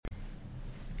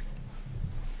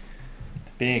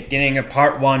Beginning of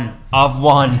part 1 of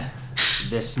 1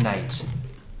 this night.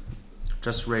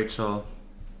 Just Rachel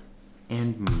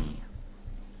and me.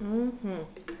 Mm-hmm.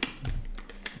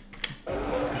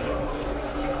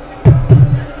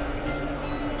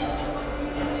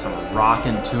 And some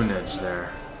rockin' tunage there.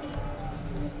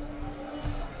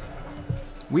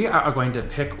 We are going to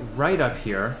pick right up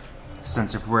here,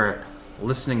 since if we're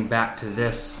listening back to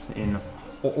this in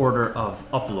order of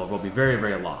upload, we'll be very,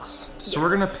 very lost. So Yes.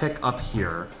 we're going to pick up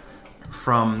here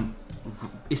from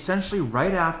essentially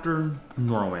right after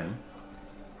Norwin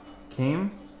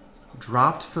came,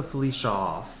 dropped Felicia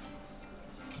off,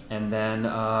 and then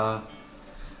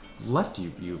left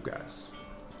you guys.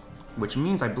 Which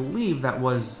means I believe that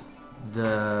was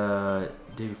the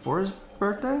day before his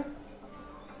birthday?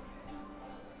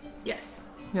 Yes.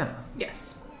 Yeah.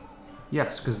 Yes.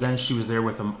 Yes, because then she was there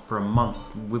with him for a month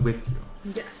with you.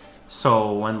 Yes.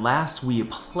 So when last we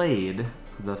played,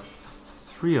 the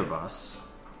three of us,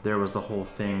 there was the whole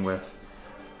thing with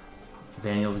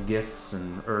Daniel's gifts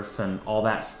and Earth and all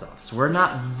that stuff. So we're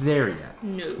not there yet.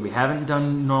 No. We haven't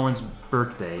done Norwin's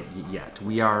birthday yet.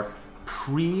 We are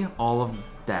pre all of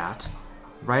that.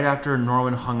 Right after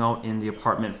Norwin hung out in the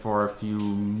apartment for a few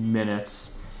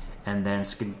minutes and then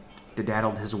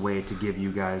skedaddled his way to give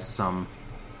you guys some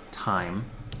time.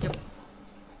 Yep.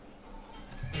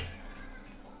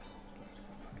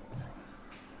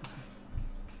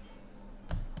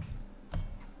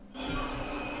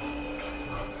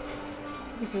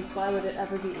 Because why would it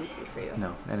ever be easy for you?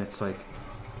 No, and it's like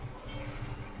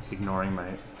ignoring my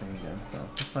thing again, so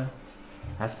that's fine.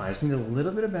 That's fine. I just need a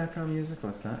little bit of background music, but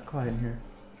it's not quiet in here.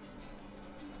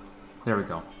 There we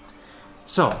go.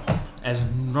 So, as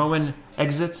Rowan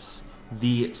exits,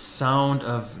 the sound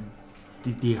of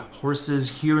the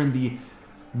horses here in the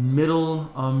middle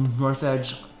North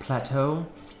Edge Plateau.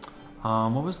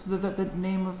 What was the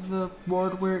name of the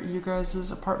ward where you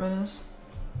guys' apartment is?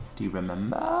 Do you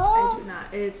remember? I do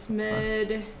not. It's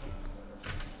Middle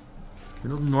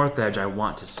North Edge, I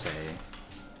want to say.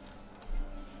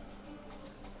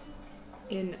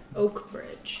 in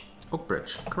Oakbridge.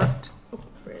 Oakbridge, correct.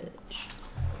 Oakbridge.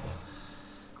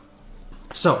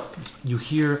 So, you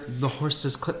hear the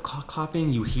horses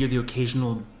clip-clopping, you hear the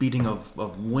occasional beating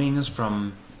of wings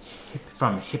from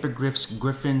hippogriffs,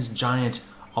 griffins, giant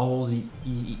owls,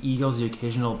 eagles, the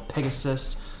occasional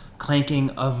pegasus, clanking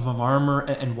of armor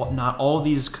and whatnot, all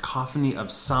these cacophony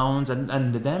of sounds,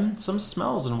 and then some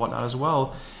smells and whatnot as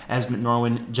well, as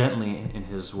Norwin gently, in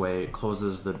his way,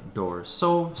 closes the door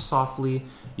so softly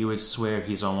you would swear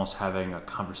he's almost having a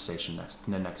conversation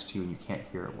next to you and you can't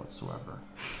hear it whatsoever.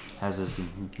 As is the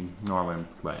Norwin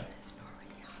way.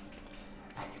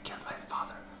 And you killed my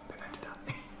father. Prepare to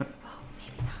die.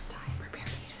 Maybe not die. Prepare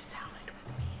to eat a salad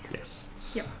with me. Yes.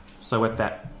 Yep. So with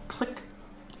that click,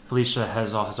 Felicia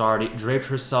has already draped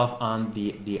herself on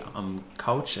the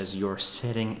couch as you're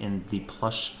sitting in the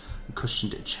plush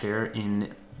cushioned chair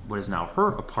in what is now her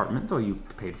apartment, though you've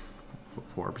paid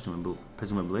for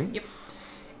presumably. Yep.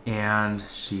 And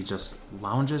she just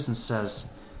lounges and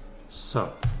says,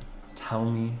 "So, tell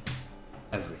me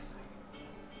everything."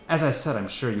 As I said, I'm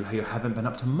sure you haven't been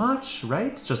up to much,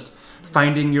 right? Just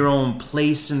finding your own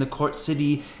place in the court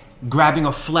city, grabbing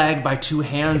a flag by two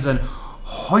hands and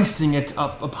hoisting it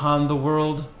up upon the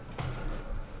world.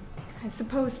 I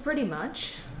suppose pretty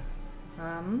much.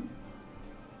 I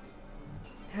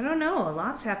don't know. A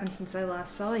lot's happened since I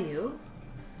last saw you.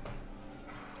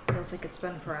 Feels like it's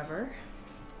been forever.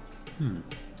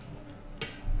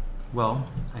 Well,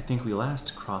 I think we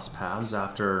last crossed paths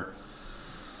after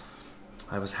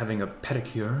I was having a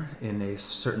pedicure in a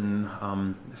certain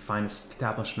fine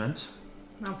establishment.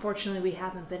 Unfortunately, we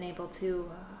haven't been able to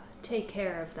take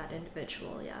care of that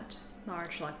individual yet. The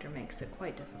Archlector makes it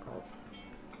quite difficult.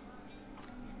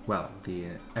 Well, the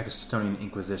Estonian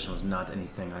Inquisition was not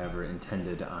anything I ever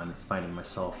intended on finding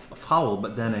myself a foul,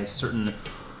 but then a certain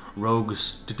rogue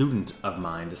student of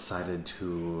mine decided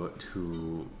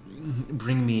to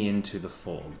bring me into the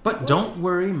fold. But don't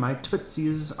worry, my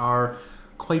tootsies are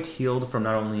quite healed from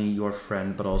not only your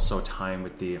friend, but also time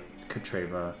with the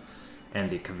Katreva and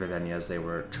the Kavidenia as they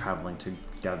were traveling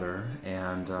together.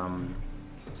 And I'm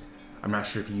not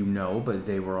sure if you know, but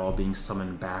they were all being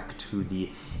summoned back to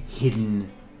the hidden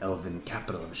elven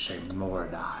capital of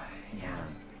Shemordai. Yeah.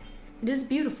 It is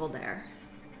beautiful there.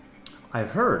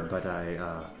 I've heard, but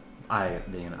I,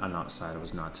 being an outsider,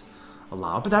 was not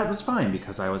allowed. But that was fine,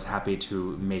 because I was happy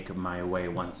to make my way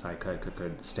once I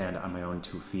could stand on my own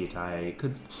 2 feet. I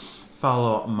could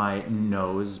follow my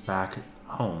nose back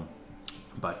home.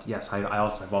 But yes,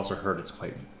 I've also heard it's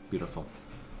quite beautiful.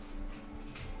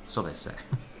 So they say.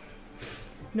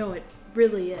 No, it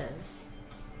really is.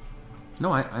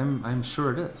 No, I'm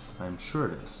sure it is. I'm sure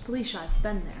it is. Felicia, I've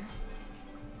been there.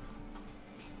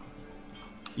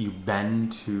 You've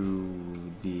been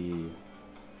to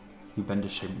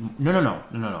Shea...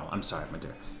 No. I'm sorry, my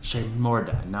dear. Shea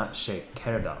Mordai, not Shea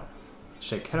Keradal.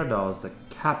 Shea Keradal is the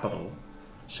capital.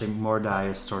 Shea Mordai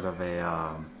is sort of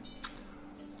a...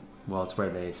 well, it's where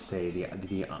they say the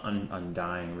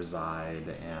undying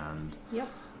reside and Yep.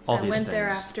 all I these went things. there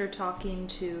after talking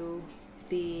to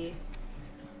the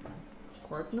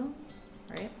Cordonals,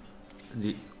 right?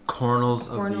 The Cornels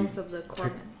of the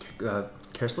Corn.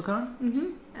 Kerslikan? Mm-hmm.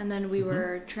 And then we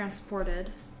were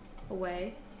transported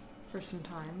away for some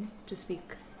time to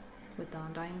speak with the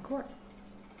Undying Court.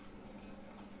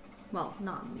 Well,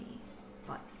 not me,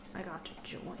 but I got to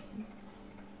join.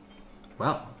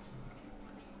 Well.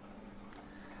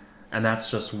 And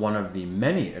that's just one of the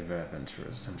many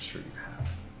adventures I'm sure you've had.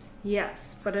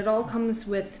 Yes, but it all comes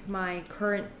with my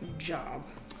current job.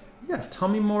 Yes, tell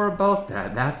me more about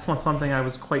that. That's something I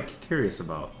was quite curious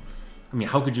about. I mean,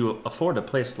 how could you afford a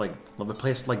place like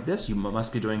this? You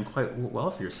must be doing quite well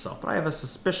for yourself. But I have a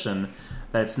suspicion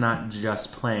that it's not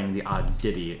just playing the odd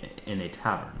ditty in a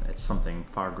tavern. It's something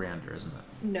far grander, isn't it?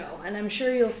 No, and I'm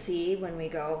sure you'll see when we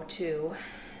go to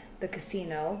the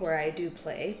casino where I do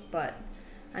play, but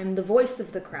I'm the voice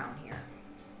of the crown here.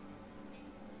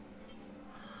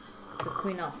 The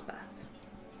Queen Elspeth.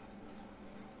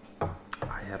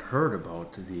 I had heard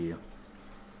about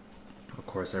of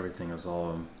course, everything is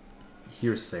all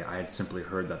hearsay. I had simply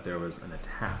heard that there was an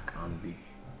attack on the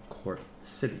court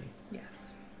city.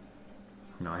 Yes.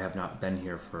 Now, I have not been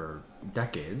here for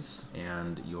decades,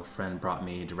 and your friend brought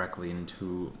me directly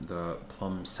into the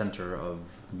plum center of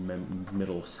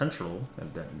Middle Central,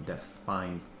 that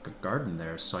fine garden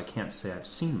there, so I can't say I've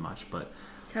seen much, but...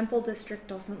 Temple District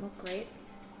doesn't look great.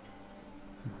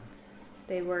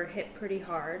 They were hit pretty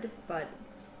hard, but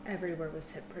everywhere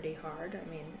was hit pretty hard. I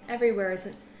mean, everywhere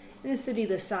isn't... In a city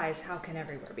this size, how can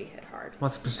everywhere be hit hard? Well,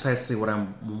 that's precisely what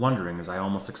I'm wondering, is I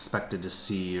almost expected to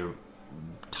see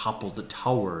toppled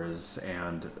towers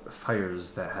and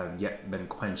fires that have yet been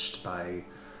quenched by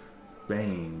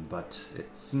rain, but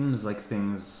it seems like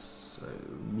things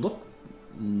look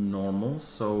normal,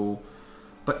 so...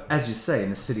 But as you say,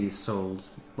 in a city so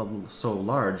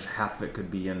large, half of it could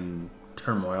be in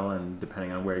turmoil, and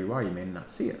depending on where you are, you may not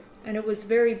see it. And it was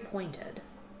very pointed.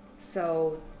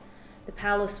 So the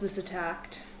palace was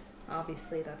attacked.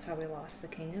 Obviously, that's how we lost the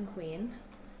king and queen.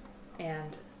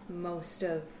 And most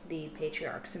of the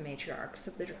patriarchs and matriarchs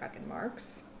of the dragon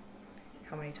marks.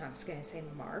 How many times can I say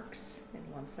marks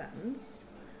in one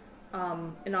sentence?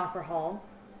 An opera hall,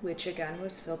 which again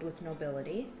was filled with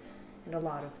nobility, and a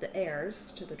lot of the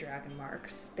heirs to the dragon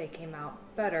marks. They came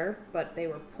out better, but they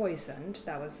were poisoned.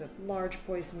 That was a large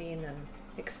poisoning and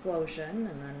explosion.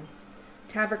 And then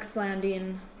Tavrik's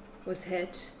Landing was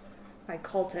hit by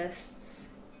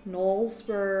cultists. Gnolls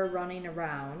were running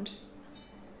around.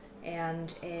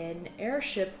 And an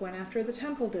airship went after the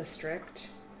Temple District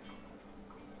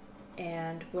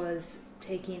and was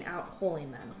taking out holy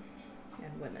men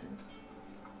and women.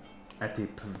 At the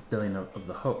pavilion of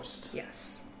the host.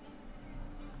 Yes.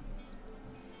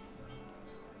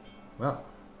 Well.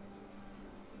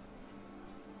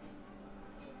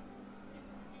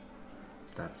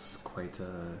 That's quite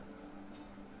a...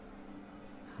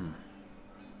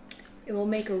 It will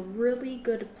make a really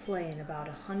good play in about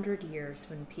 100 years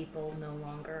when people no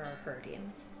longer are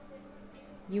hurting.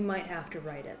 You might have to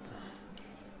write it, though.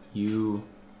 You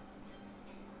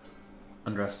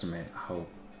underestimate how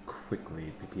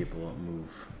quickly people move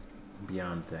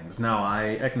beyond things. Now, I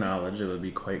acknowledge it would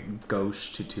be quite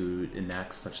gauche to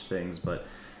enact such things, but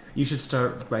you should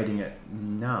start writing it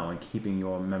now and keeping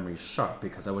your memory sharp,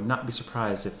 because I would not be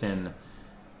surprised if in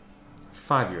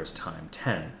 5 years' time,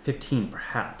 10, 15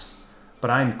 perhaps, but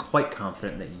I'm quite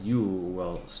confident that you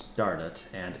will start it,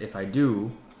 and if I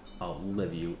do, I'll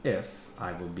live you. If,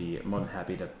 I will be more than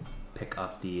happy to pick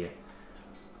up the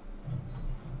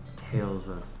Tales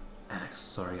of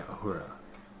Anaxoria Ahura.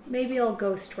 Maybe I'll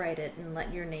ghostwrite it and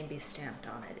let your name be stamped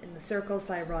on it. In the circles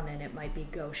I run in, it might be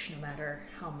gauche no matter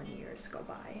how many years go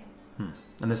by.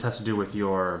 And this has to do with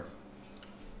your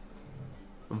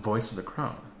voice of the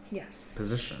crown. Yes.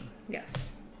 Position.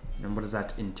 Yes. And what does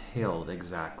that entail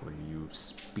exactly? You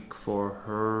speak for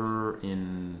her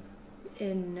in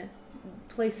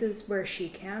places where she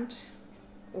can't,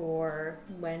 or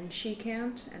when she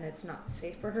can't, and it's not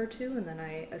safe for her to, and then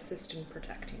I assist in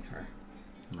protecting her.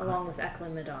 Right. Along with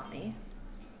Eklund Madani,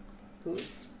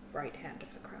 who's right hand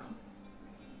of the crown.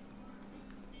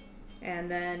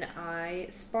 And then I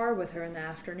spar with her in the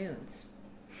afternoons.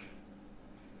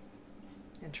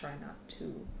 And try not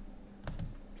to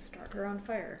start her on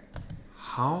fire.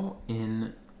 How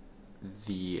in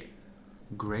the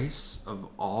grace of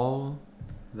all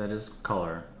that is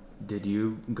color did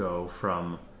you go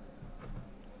from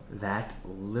that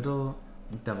little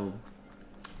devil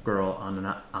girl on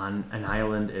an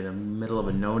island in the middle of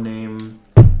a no-name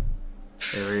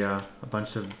area, a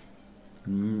bunch of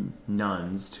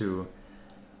nuns, to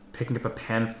picking up a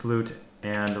pan flute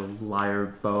and a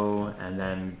lyre bow and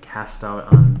then cast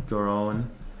out on your own,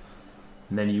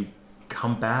 and then you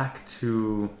come back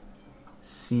to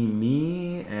see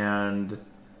me, and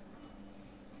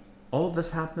all of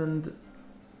this happened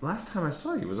last time I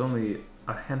saw you was only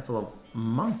a handful of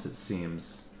months, it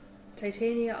seems.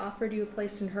 Titania offered you a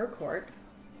place in her court.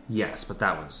 Yes, but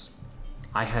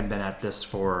I had been at this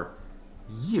for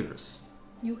years.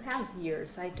 You have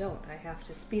years. I don't. I have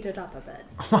to speed it up a bit.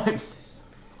 What?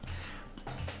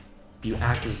 You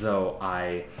act as though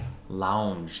I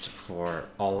lounged for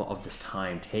all of this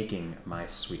time, taking my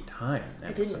sweet time.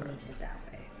 I didn't mean it that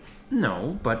way.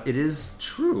 No, but it is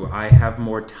true. I have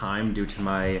more time due to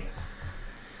my,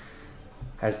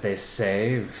 as they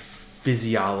say,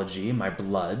 physiology, my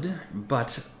blood.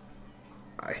 But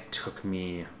it took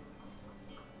me,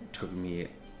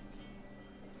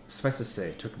 suffice to say,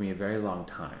 it took me a very long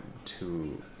time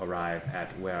to arrive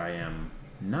at where I am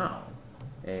now.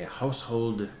 A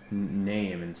household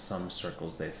name in some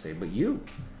circles, they say. But you,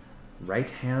 right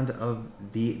hand of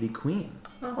the queen.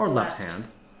 Oh, or left hand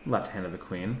of the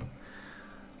queen.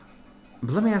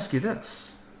 But let me ask you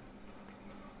this.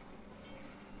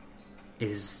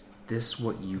 Is this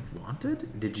what you've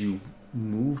wanted? Did you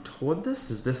move toward this?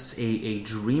 Is this a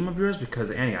dream of yours? Because,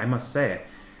 Annie, I must say,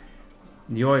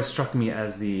 you always struck me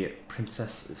as the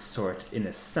princess sort in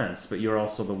a sense, but you're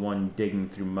also the one digging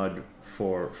through mud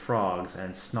for frogs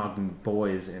and snogging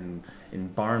boys in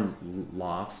barn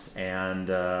lofts and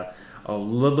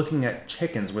looking at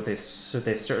chickens with a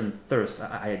certain thirst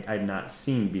I'd not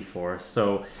seen before.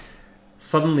 So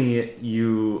suddenly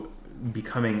you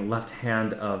becoming left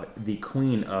hand of the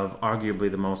queen of arguably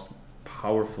the most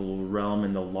powerful realm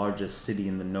in the largest city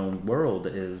in the known world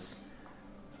is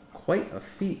quite a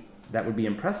feat. That would be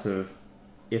impressive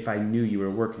if I knew you were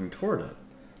working toward it.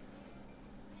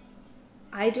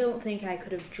 I don't think I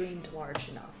could have dreamed large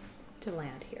enough to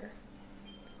land here.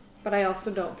 But I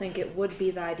also don't think it would be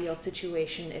the ideal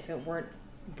situation if it weren't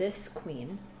this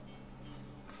queen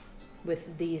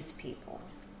with these people.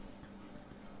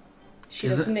 She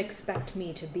doesn't expect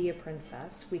me to be a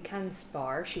princess. We can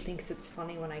spar. She thinks it's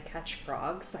funny when I catch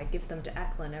frogs. I give them to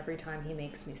Eklund every time he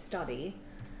makes me study.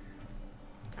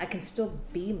 I can still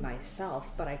be myself,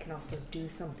 but I can also do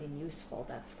something useful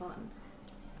that's fun.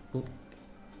 Well,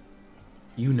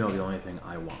 you know the only thing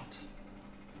I want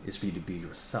is for you to be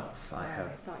yourself. I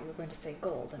thought you were going to say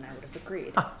gold, and I would have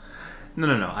agreed.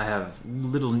 No. I have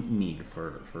little need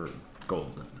for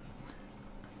gold.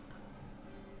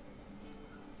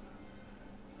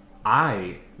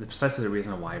 Precisely the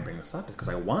reason why I bring this up is because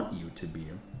I want you to be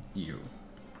you.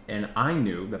 And I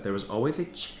knew that there was always a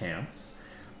chance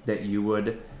that you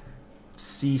would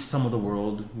see some of the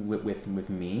world with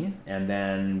me and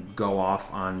then go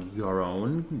off on your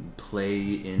own,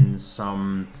 play in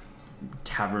some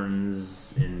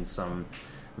taverns, in some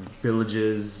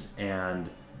villages and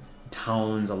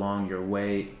towns along your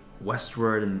way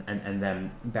westward and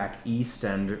then back east.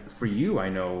 And for you, I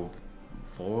know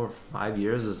 4 or 5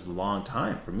 years is a long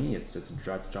time. For me, it's a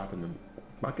drop in the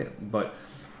bucket. But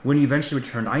when you eventually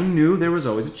returned, I knew there was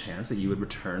always a chance that you would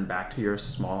return back to your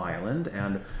small island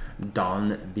and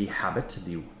don the habit,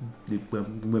 the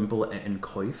wimple and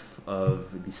coif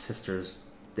of the sisters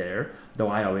there, though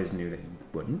I always knew that you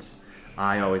wouldn't.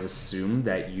 I always assumed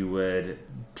that you would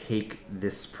take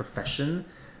this profession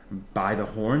by the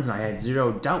horns, and I had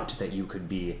zero doubt that you could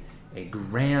be a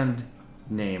grand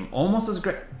name, almost as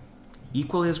great,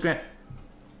 equally as grand,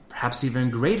 perhaps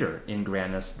even greater in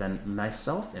grandness than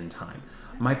myself in time.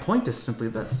 My point is simply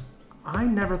this. I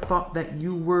never thought that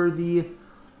you were the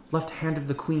left hand of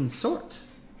the queen sort.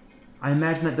 I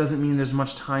imagine that doesn't mean there's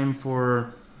much time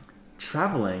for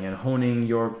traveling and honing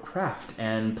your craft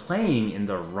and playing in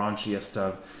the raunchiest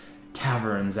of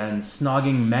taverns and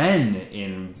snogging men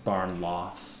in barn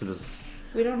lofts.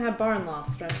 We don't have barn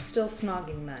lofts, but I'm still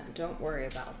snogging men. Don't worry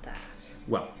about that.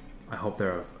 Well, I hope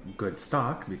they're of good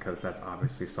stock, because that's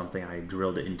obviously something I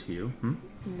drilled into you.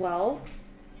 Well,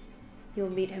 you'll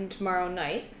meet him tomorrow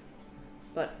night.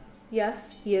 But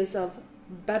yes, he is of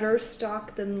better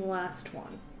stock than the last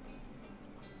one.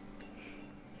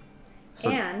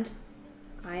 And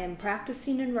I am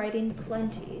practicing and writing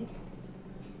plenty.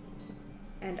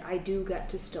 And I do get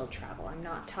to still travel. I'm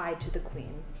not tied to the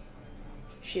queen.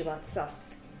 She lets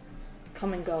us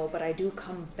come and go, but I do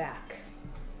come back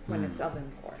when it's of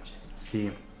import.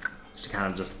 See, she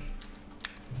kind of just...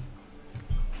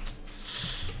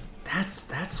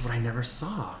 That's what I never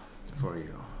saw for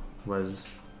you,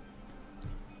 was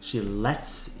she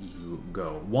lets you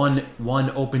go.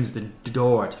 One opens the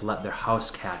door to let their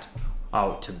house cat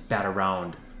out to bat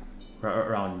around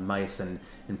mice and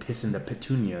piss in the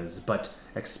petunias, but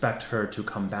expect her to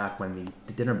come back when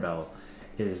the dinner bell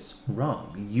is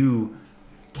rung. You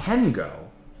can go,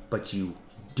 but you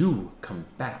do come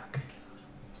back.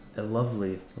 A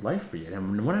lovely life for you.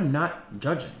 And when I'm not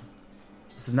judging,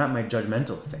 this is not my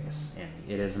judgmental face,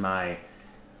 Annie. It is I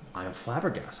am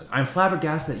flabbergasted. I'm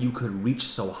flabbergasted that you could reach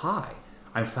so high.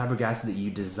 I'm flabbergasted that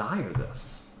you desire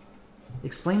this.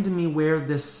 Explain to me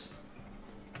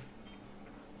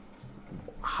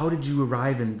how did you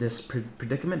arrive in this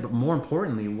predicament, but more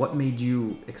importantly, what made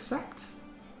you accept?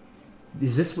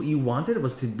 Is this what you wanted?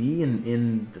 Was to be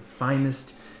in the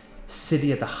finest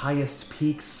city at the highest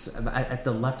peaks at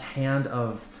the left hand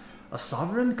of a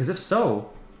sovereign? Because if so,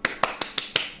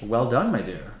 well done, my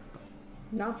dear.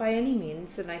 Not by any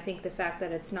means, and I think the fact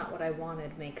that it's not what I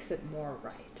wanted makes it more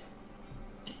right.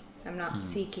 I'm not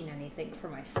seeking anything for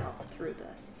myself through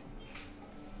this.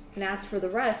 And as for the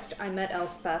rest, I met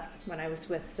Elspeth when I was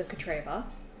with the Katreva,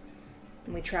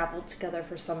 and we traveled together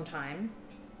for some time,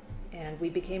 and we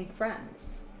became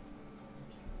friends.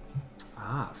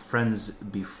 Friends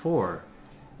before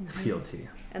fealty.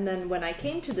 And then when I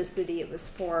came to the city, it was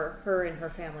for her and her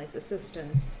family's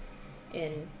assistance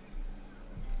in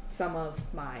some of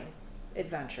my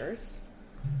adventures.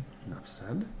 Enough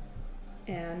said.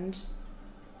 And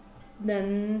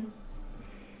then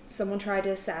someone tried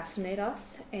to assassinate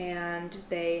us, and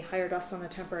they hired us on a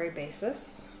temporary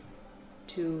basis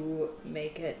to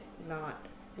make it not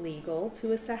legal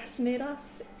to assassinate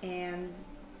us. And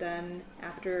then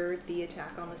after the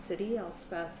attack on the city,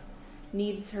 Elspeth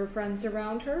needs her friends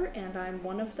around her, and I'm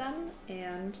one of them,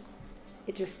 and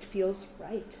it just feels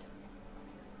right.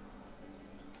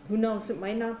 Who knows, it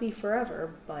might not be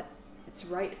forever, but it's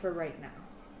right for right now.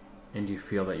 And you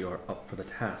feel that you're up for the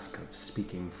task of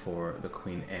speaking for the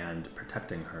Queen and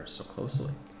protecting her so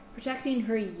closely? Protecting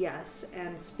her, yes,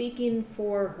 and speaking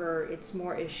for her, it's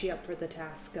more, is she up for the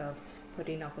task of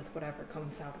putting up with whatever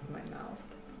comes out of my mouth?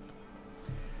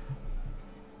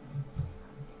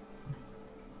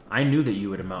 I knew that you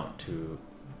would amount to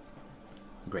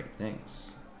great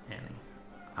things, Annie.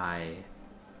 I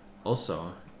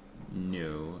also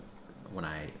knew when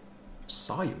I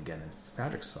saw you again in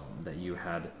Fredericksholm that you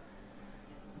had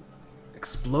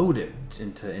exploded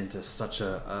into such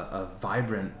a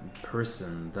vibrant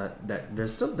person that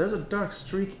there's a dark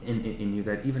streak in you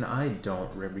that even I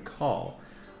don't recall,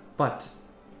 but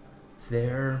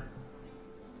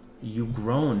you've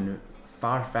grown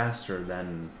far faster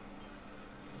than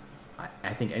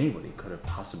I think anybody could have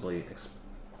possibly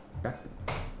expected.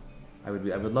 I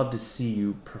would love to see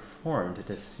you perform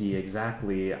to see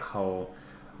exactly how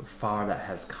far that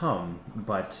has come,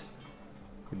 but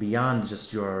beyond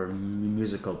just your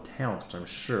musical talents, which I'm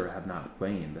sure have not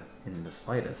waned in the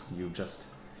slightest, you just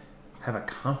have a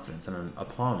confidence and an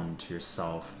aplomb to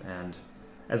yourself. And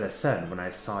as I said, when I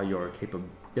saw your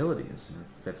capabilities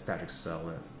in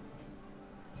Fredericksholm,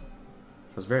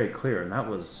 it was very clear, and that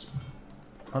was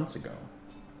months ago.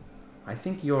 I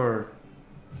think you're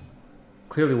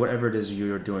clearly, whatever it is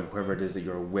you're doing, whoever it is that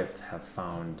you're with,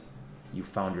 you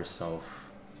found yourself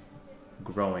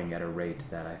growing at a rate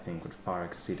that I think would far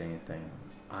exceed anything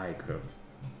I could have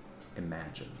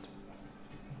imagined.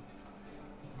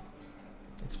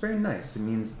 It's very nice. It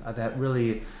means that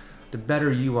really, the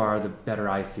better you are, the better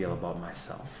I feel about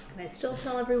myself. And I still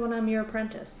tell everyone I'm your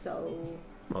apprentice, so...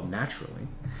 Well, naturally.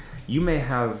 You may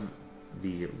have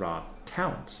the raw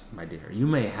talent, my dear. You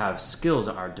may have skills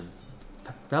that are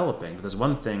developing, but there's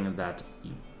one thing that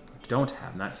you don't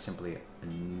have, and that's simply a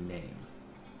name.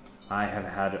 I have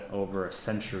had over a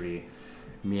century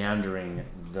meandering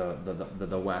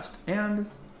the West and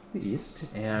the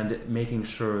East and making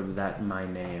sure that my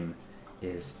name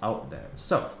is out there.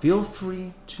 So feel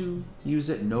free to use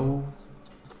it. No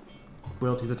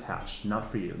royalties attached. Not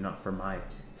for you, not for my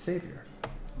savior.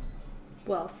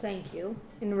 Well, thank you.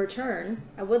 In return,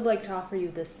 I would like to offer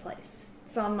you this place.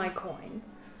 It's on my coin.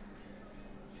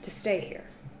 To stay here.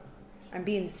 I'm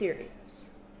being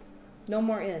serious. No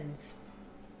more inns.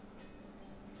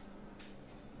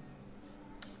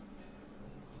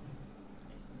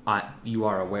 You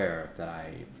are aware that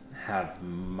I have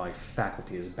my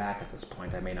faculties back at this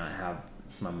point. I may not have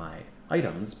some of my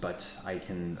items, but I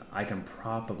can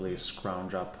probably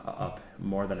scrounge up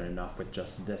more than enough with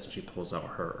just this. She pulls out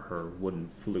her wooden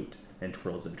flute and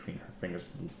twirls it between her fingers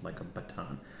like a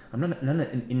baton. I'm not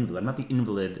an invalid. I'm not the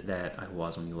invalid that I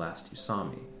was when you saw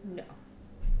me. No.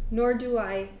 Nor do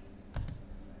I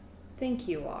think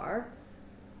you are.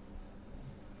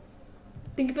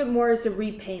 Think of it more as a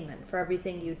repayment for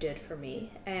everything you did for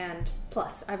me, and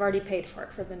plus, I've already paid for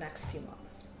it for the next few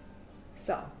months.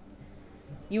 So,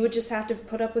 you would just have to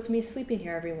put up with me sleeping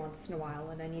here every once in a while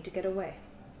when I need to get away.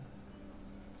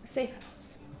 A safe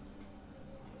house.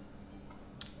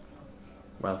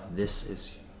 Well, this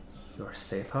is your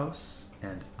safe house,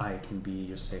 and I can be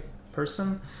your safe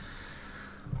person.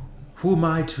 Who am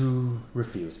I to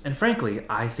refuse? And frankly,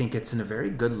 I think it's in a very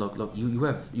good look. Look, you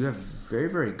have very,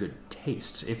 very good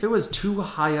taste. If it was too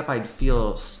high up, I'd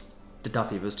feel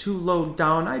stuffy. If it was too low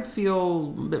down, I'd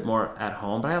feel a bit more at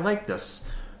home. But I like this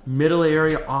middle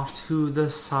area off to the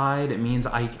side. It means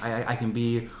I can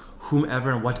be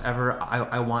whomever and whatever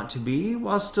I want to be,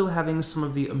 while still having some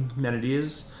of the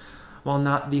amenities, while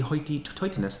not the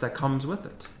hoity-toityness that comes with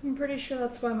it. I'm pretty sure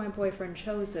that's why my boyfriend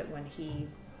chose it when he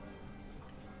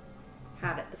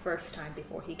had it the first time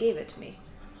before he gave it to me.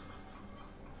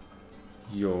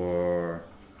 Your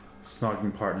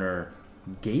snogging partner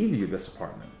gave you this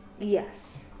apartment?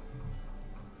 Yes.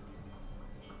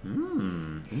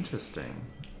 Interesting.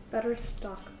 Better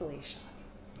stock, Felicia.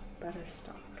 Better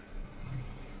stock.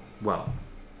 Well,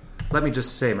 let me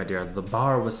just say, my dear, the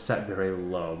bar was set very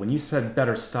low. When you said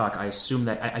better stock, I assume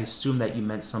that you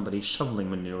meant somebody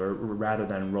shoveling manure rather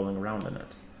than rolling around in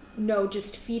it. No,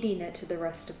 just feeding it to the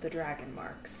rest of the dragon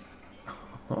marks.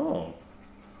 Oh,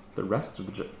 the rest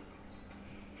of the... Are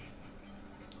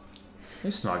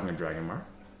you snogging a dragon mark?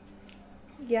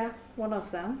 Yeah, one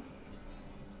of them.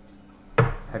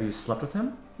 Have you slept with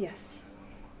him? Yes.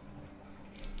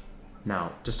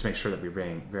 Now, just to make sure that we're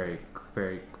being very,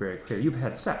 very, very clear, you've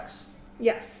had sex.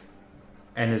 Yes.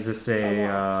 And is this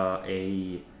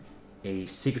a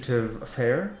secretive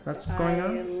affair that's going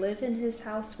on? I live in his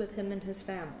house with him and his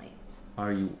family.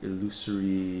 Are you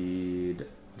illusory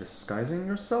disguising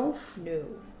yourself? No.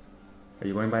 Are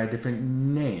you going by a different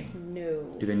name? No.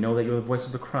 Do they know that you're the voice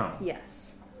of the crown?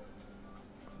 Yes.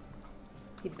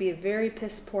 He'd be a very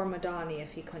piss-poor Madani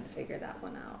if he couldn't figure that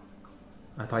one out.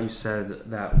 I thought you said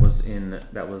that was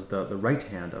the right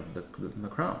hand of the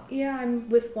crown. Yeah, I'm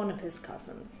with one of his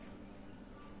cousins.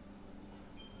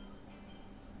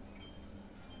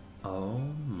 Oh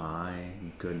my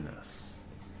goodness.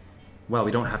 Well,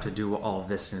 we don't have to do all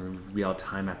this in real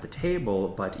time at the table,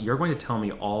 but you're going to tell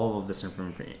me all of this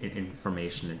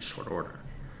information in short order.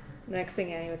 The next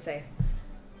thing Annie would say,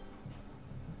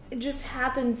 it just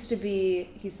happens to be,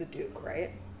 he's the Duke,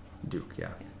 right? Duke,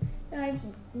 yeah. I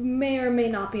may or may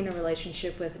not be in a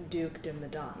relationship with Duke de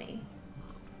Madani.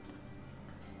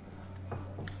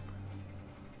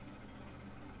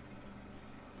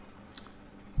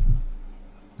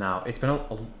 Now, it's been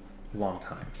a long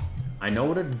time. I know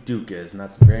what a duke is, and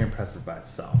that's very impressive by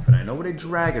itself. And I know what a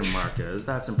dragon mark is,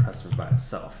 that's impressive by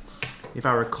itself. If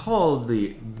I recall,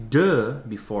 the de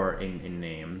before a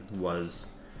name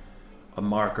was a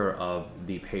marker of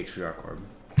the patriarch or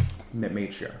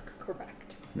matriarch.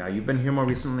 Correct. Now, you've been here more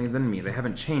recently than me. They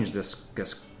haven't changed this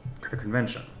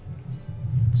convention.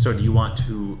 So do you want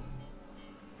to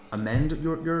amend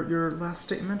your last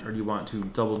statement, or do you want to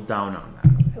double down on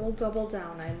that? I will double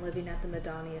down. I'm living at the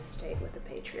Madani estate with the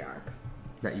patriarch.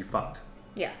 That you fucked?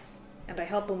 Yes, and I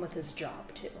help him with his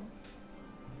job, too.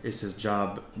 Is his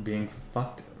job being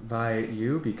fucked by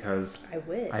you? Because I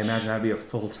wish. I imagine that'd be a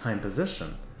full-time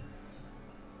position.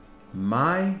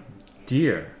 My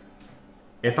dear,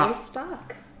 if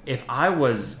I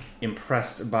was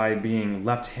impressed by being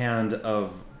left hand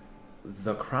of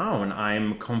the crown,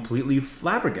 I'm completely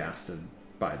flabbergasted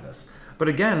by this. But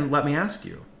again, let me ask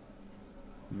you,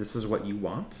 this is what you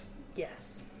want?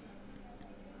 Yes.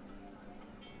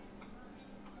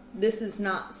 This is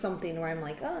not something where I'm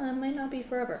like, oh, it might not be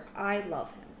forever. I love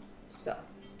him. So,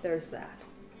 there's that.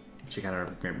 She kind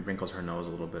of wrinkles her nose a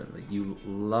little bit. Like, you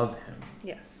love him.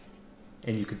 Yes.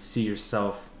 And you could see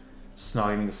yourself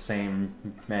snogging the same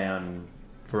man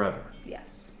forever.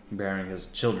 Yes. Bearing his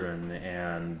children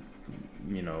and,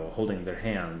 holding their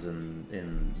hands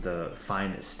in the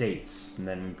fine estates, and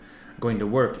then going to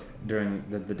work during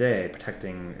the day,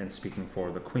 protecting and speaking for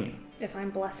the queen. If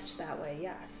I'm blessed that way,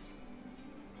 yes.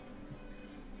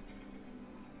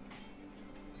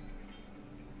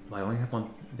 Well, I only have one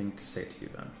thing to say to you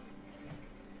then.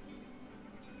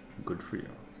 Good for you.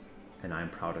 And I'm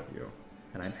proud of you.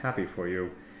 And I'm happy for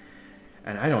you.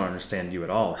 And I don't understand you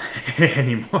at all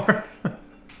anymore.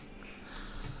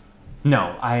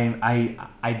 No,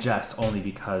 I jest only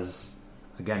because,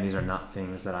 again, these are not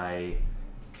things that I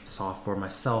saw for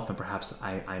myself, and perhaps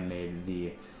I made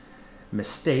the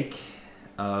mistake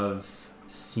of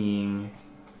seeing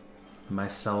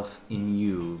myself in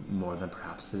you more than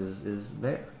perhaps is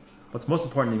there. What's most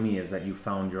important to me is that you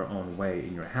found your own way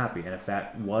and you're happy. And if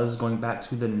that was going back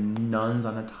to the nuns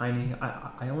on a tiny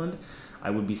island, I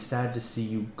would be sad to see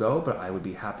you go, but I would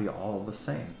be happy all the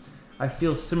same. I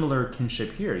feel similar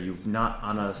kinship here. You're not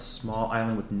on a small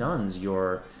island with nuns.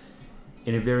 You're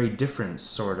in a very different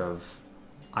sort of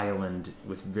island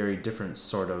with very different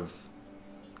sort of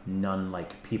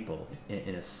nun-like people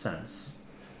in a sense.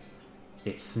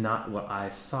 It's not what I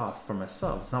saw for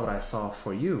myself. It's not what I saw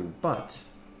for you, but...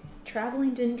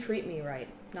 Traveling didn't treat me right.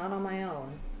 Not on my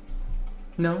own.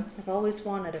 No? I've always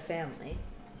wanted a family.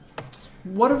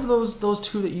 What of those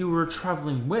two that you were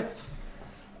traveling with?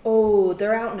 Oh,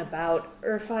 they're out and about.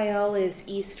 Urfael is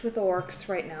east with orcs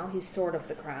right now. He's sword of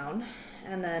the crown.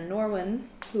 And then Norwin,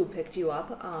 who picked you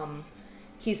up,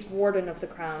 he's warden of the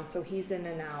crown, so he's in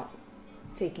and out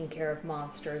taking care of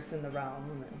monsters in the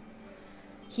realm. And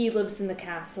he lives in the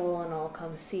castle, and I'll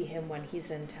come see him when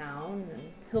he's in town. And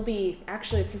he'll be...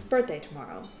 Actually, it's his birthday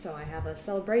tomorrow, so I have a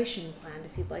celebration planned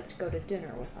if you'd like to go to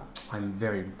dinner with us. I'm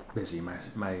very busy.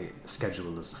 My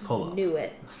schedule is full up. Knew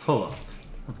it. Full up.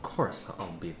 Of course,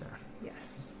 I'll be there.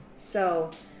 Yes. So,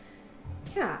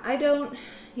 yeah, I don't...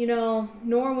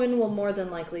 Norwin will more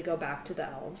than likely go back to the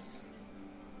elves.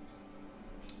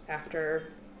 After...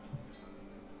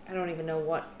 I don't even know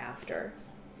what after.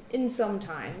 In some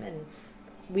time, and...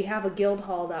 We have a guild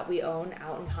hall that we own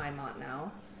out in Heimat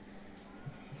now.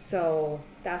 So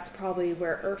that's probably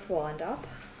where Earth will end up.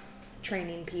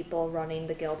 Training people, running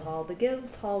the guild hall. The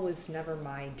guild hall was never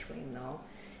my dream, though.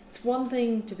 It's one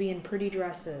thing to be in pretty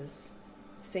dresses,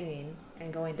 singing,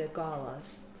 and going to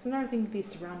galas. It's another thing to be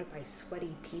surrounded by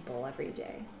sweaty people every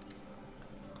day.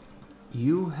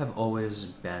 You have always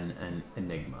been an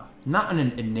enigma. Not an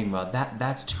enigma,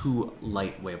 that's too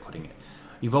light way of putting it.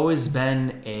 You've always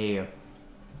been a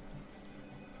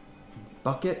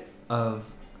bucket of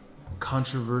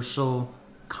controversial,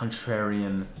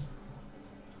 contrarian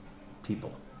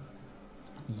people.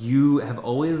 You have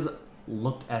always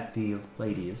looked at the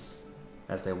ladies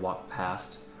as they walk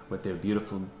past with their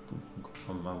beautiful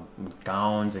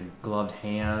gowns and gloved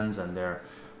hands and their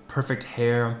perfect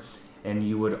hair, and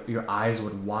your eyes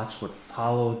would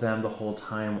follow them the whole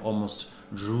time, almost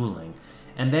drooling.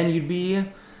 And then you'd be,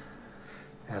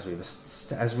 as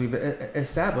we've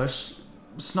established,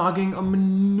 snogging a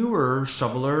manure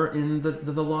shoveler in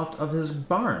the loft of his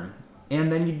barn. And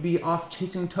then you'd be off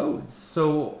chasing toads.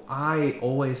 So I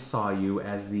always saw you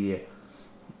as the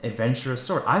adventurous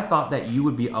sort. I thought that you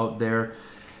would be out there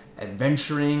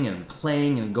adventuring and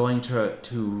playing and going to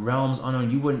realms unknown.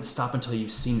 You wouldn't stop until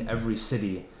you've seen every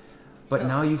city. But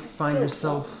now you find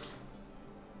yourself...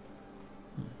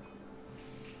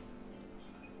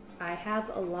 I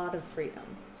have a lot of freedom.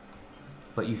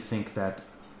 But you think that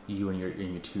you and your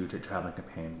two traveling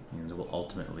companions will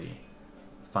ultimately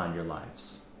find your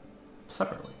lives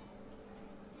separately.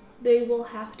 They will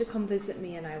have to come visit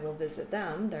me and I will visit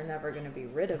them. They're never going to be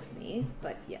rid of me,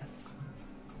 but yes,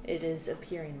 it is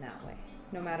appearing that way.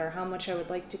 No matter how much I would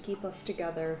like to keep us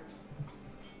together,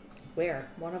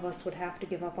 one of us would have to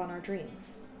give up on our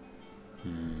dreams.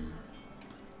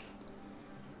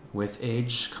 With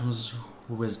age comes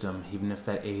wisdom, even if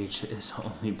that age has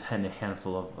only been a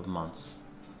handful of months.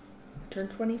 I turn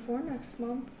 24 next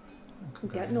month. I'm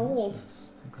getting old.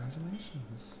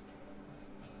 Congratulations.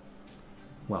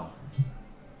 Well,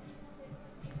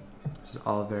 this is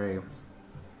all very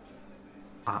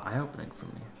eye-opening for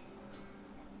me.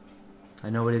 I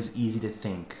know it is easy to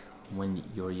think when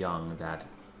you're young that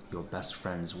your best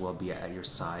friends will be at your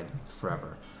side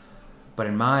forever. But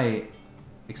in my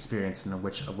experience, of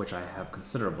which I have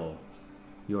considerable,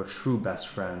 your true best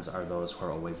friends are those who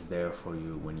are always there for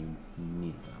you when you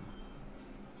need them.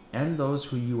 And those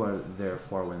who you are there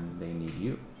for when they need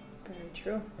you. Very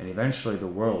true. And eventually the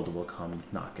world will come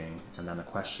knocking, and then the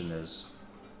question is,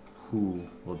 who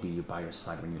will be by your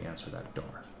side when you answer that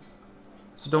door?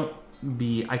 So don't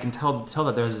be... I can tell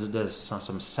that there's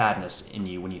some sadness in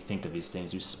you when you think of these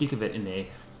things. You speak of it in a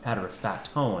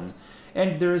matter-of-fact tone,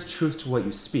 and there is truth to what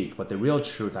you speak, but the real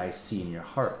truth I see in your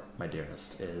heart, my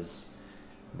dearest, is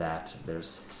that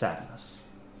there's sadness.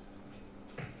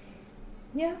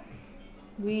 Yeah.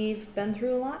 We've been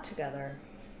through a lot together.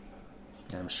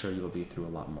 And I'm sure you'll be through a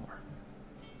lot more.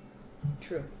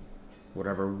 True.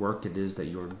 Whatever work it is that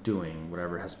you're doing,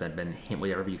 whatever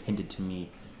you hinted to me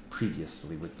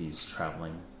previously with these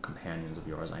traveling companions of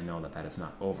yours, I know that is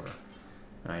not over.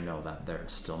 And I know that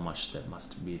there's still much that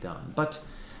must be done. But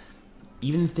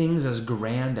even things as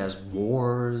grand as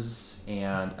wars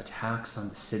and attacks on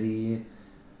the city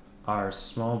are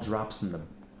small drops in the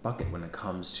bucket when it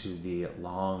comes to the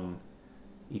long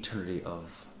eternity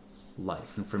of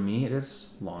life. And for me, it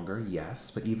is longer,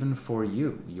 yes, but even for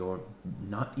you, you're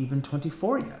not even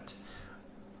 24 yet.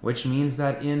 Which means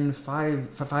that in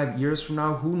 5 years from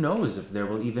now, who knows if there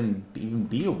will even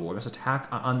be a war. This attack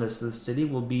on this city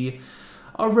will be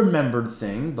a remembered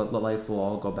thing, but life will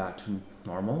all go back to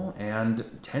normal. And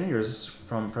 10 years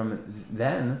from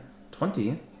then,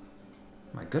 20,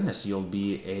 my goodness, you'll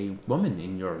be a woman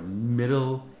in your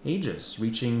middle ages,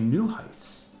 reaching new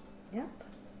heights. Yep.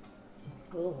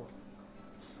 Ugh.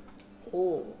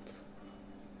 Old.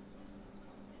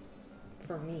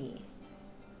 For me.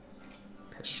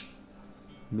 Pish.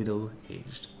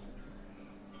 Middle-aged.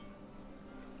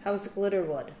 How's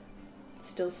Glitterwood?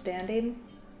 Still standing?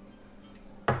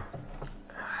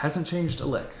 Hasn't changed a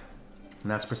lick. And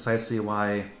that's precisely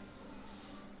why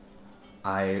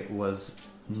I was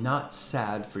not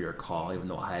sad for your call, even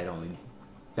though I had only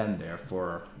been there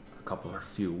for a couple or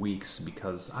few weeks,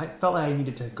 because I felt like I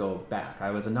needed to go back.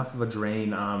 I was enough of a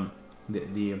drain on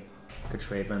the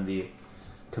Katraven, the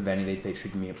Kaveni. They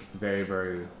treated me very,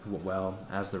 very well,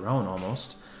 as their own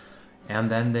almost.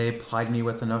 And then they plied me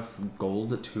with enough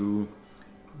gold to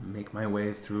make my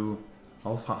way through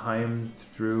Alfheim,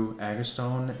 through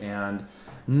Aggerstone, and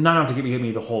not enough to get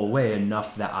me the whole way,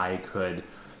 enough that I could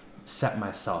set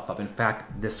myself up. In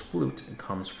fact, this flute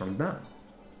comes from them.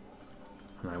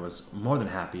 And I was more than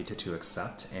happy to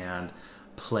accept and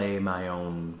play my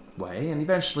own way, and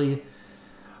eventually,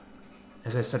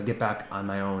 as I said, get back on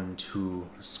my own to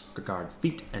guard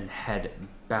feet and head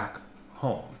back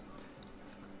home.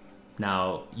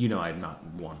 Now, you know I'm not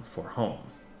one for home.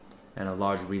 And a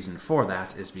large reason for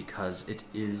that is because it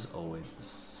is always the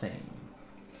same.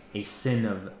 A sin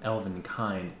of elven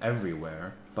kind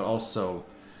everywhere, but also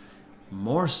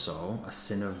more so a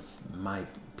sin of my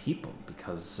people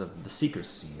because of the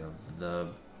secrecy of the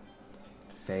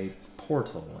Fey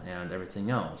portal and everything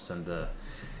else, and the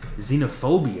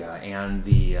xenophobia and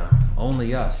the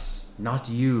only us, not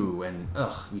you, and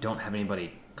we don't have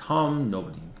anybody come,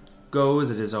 nobody goes.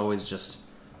 It is always just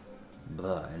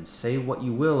blah. And say what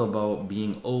you will about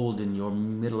being old in your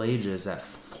middle ages at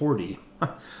 40.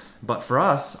 But for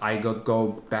us, I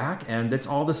go back and it's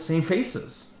all the same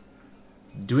faces.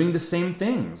 Doing the same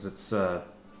things. It's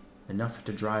enough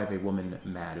to drive a woman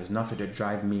mad. It was enough to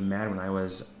drive me mad when I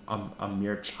was a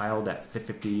mere child at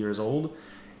 50 years old.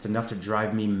 It's enough to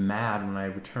drive me mad when I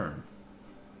return.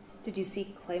 Did you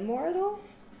see Claymore at all?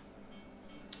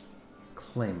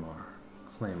 Claymore.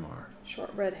 Short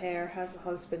red hair, has a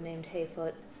husband named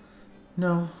Hayfoot.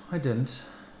 No, I didn't.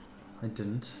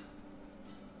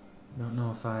 Don't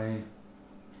know if I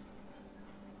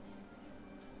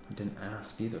didn't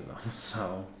ask either, though,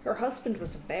 so... Her husband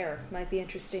was a bear. Might be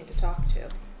interesting to talk to.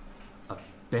 A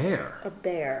bear? A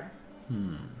bear.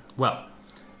 Well,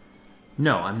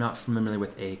 no, I'm not familiar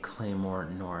with a Claymore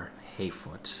nor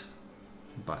Hayfoot,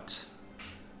 but...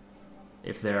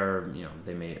 If they're,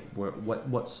 they may...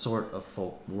 What sort of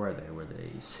folk were they? Were they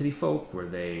city folk?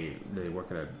 Did they work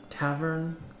at a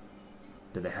tavern?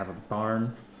 Did they have a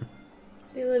barn?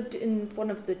 They lived in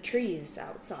one of the trees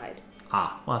outside.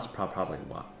 Well, that's probably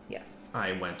what. Yes.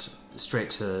 I went straight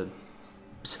to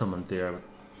Silmanthir,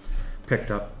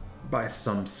 picked up by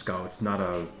some scouts, not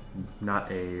a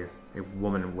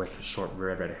woman with short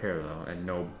red hair, though, and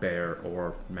no bear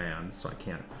or man, so I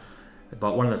can't.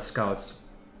 But one of the scouts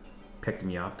picked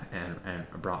me up and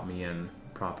brought me in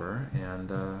proper, and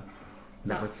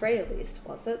Not Freyalise,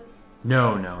 was it?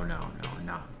 No,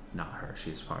 not her.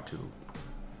 She's far too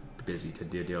busy to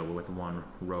deal with one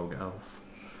rogue elf.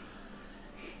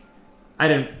 I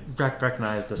didn't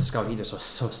recognize the scout either, so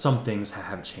some things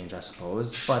have changed, I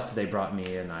suppose. But they brought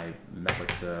me in. I met with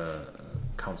the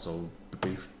council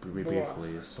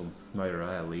briefly, some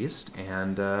Moira at least,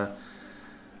 and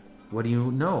what do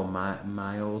you know?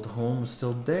 My old home is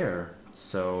still there,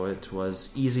 so it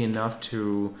was easy enough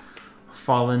to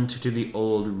fall into the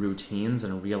old routines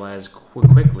and realize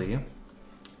quickly.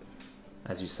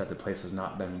 As you said, the place has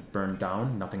not been burned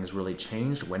down. Nothing has really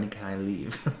changed. When can I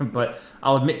leave? But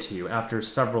I'll admit to you, after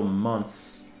several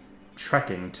months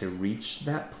trekking to reach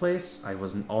that place, I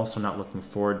was also not looking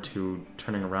forward to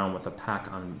turning around with a pack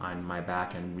on my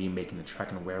back and remaking the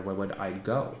trek. And where would I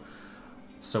go?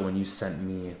 So when you sent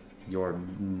me your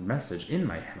message in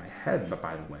my head, but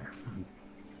by the way,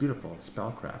 beautiful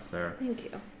spellcraft there. Thank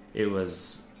you. It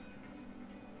was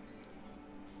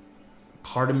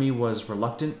part of me was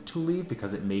reluctant to leave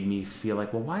because it made me feel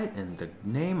like, well, why in the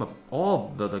name of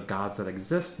all the gods that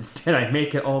exist did I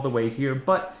make it all the way here?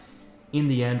 But in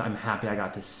the end, I'm happy I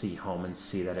got to see home and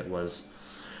see that it was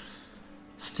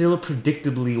still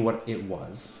predictably what it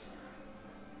was.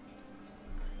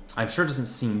 I'm sure it doesn't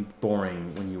seem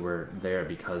boring when you were there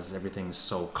because everything's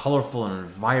so colorful and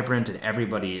vibrant and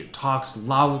everybody talks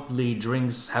loudly,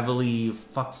 drinks heavily,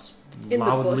 fucks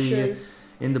loudly.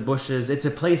 In the bushes. It's a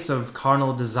place of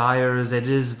carnal desires. It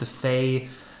is the Fae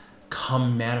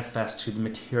come manifest to the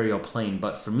material plane.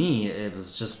 But for me, it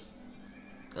was just...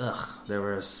 there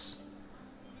was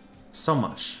so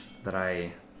much that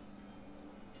I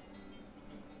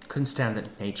couldn't stand the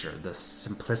nature, the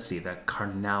simplicity, the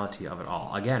carnality of it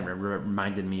all. Again, it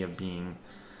reminded me of being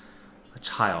a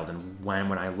child. And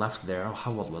when I left there,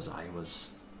 how old was I? I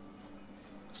was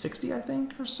 60, I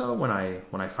think, or so, when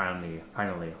I finally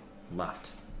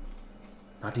left.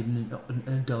 Not even an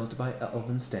adult by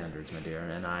elven standards, my dear,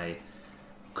 and I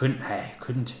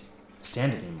couldn't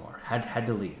stand it anymore. Had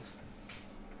to leave.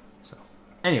 So,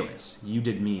 anyways, you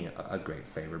did me a great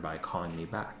favor by calling me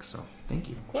back. So, thank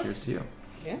you. Cheers to you.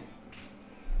 Yeah.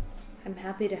 I'm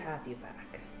happy to have you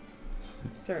back.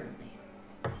 Certainly.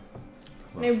 Well,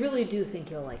 and I really do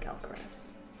think you'll like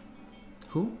Elkaris.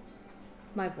 Who?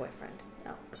 My boyfriend,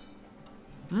 Elk.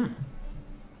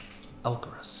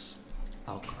 Elkaris.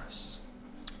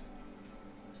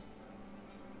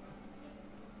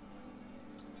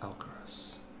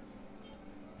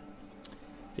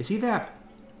 Is he that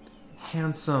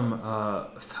handsome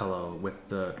fellow with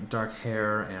the dark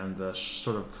hair and the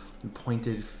sort of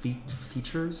pointed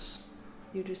features?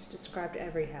 You just described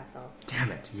every half-elf.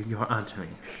 Damn it, you're onto me.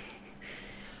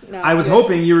 No, I was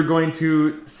hoping you were going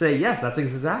to say, yes, that's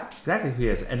exactly who he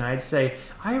is. And I'd say,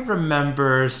 I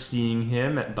remember seeing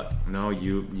him, but no,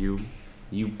 you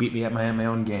beat me at my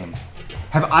own game.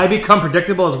 Have I become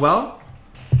predictable as well?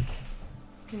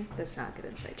 That's not a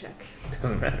good insight check.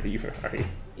 Doesn't matter, you've already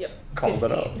called 15.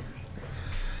 it out.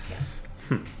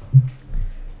 Yeah.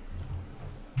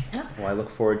 Yeah. Well, I look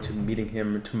forward to meeting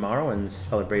him tomorrow and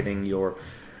celebrating your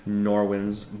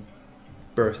Norwin's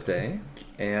birthday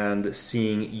and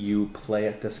seeing you play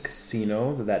at this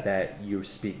casino that you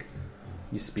speak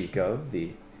of,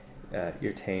 the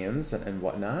Irtains and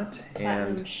whatnot.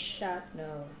 Platinum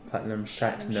Chateau. Platinum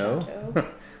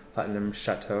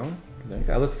Chateau.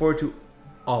 I look forward to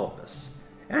all of this.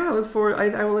 And I look forward,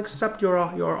 I will accept your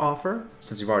offer,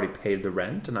 since you've already paid the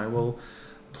rent, and I will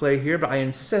play here, but I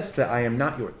insist that I am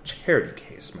not your charity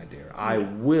case, my dear. I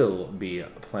will be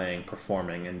playing,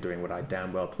 performing, and doing what I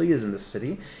damn well please in this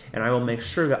city, and I will make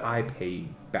sure that I pay you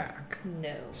back.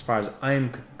 No. As far as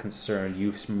I'm concerned,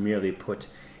 you've merely put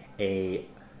a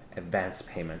advance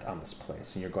payment on this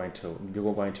place, and you're going to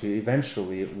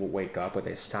eventually wake up with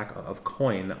a stack of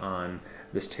coin on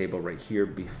this table right here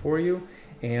before you,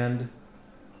 and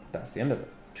that's the end of it.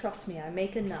 Trust me, I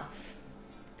make enough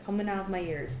coming out of my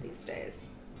ears these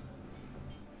days.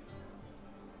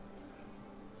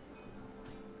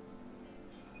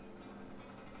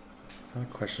 It's not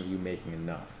a question of you making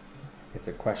enough. It's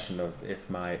a question of if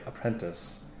my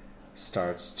apprentice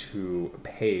starts to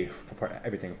pay for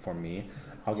everything for me,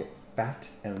 I'll get fat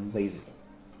and lazy.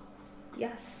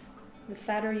 Yes, the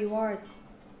fatter you are,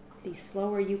 the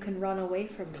slower you can run away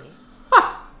from me.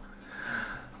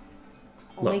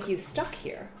 I'll make you stuck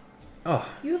here. Oh.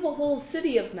 You have a whole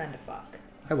city of men to fuck.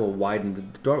 I will widen the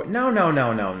doorway. No.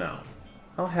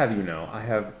 I'll have you know, I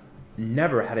have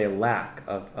never had a lack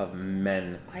of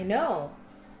men. I know.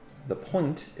 The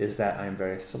point is that I am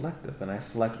very selective, and I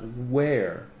select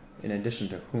where in addition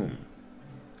to whom.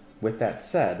 With that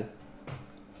said,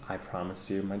 I promise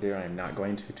you, my dear, I am not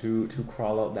going to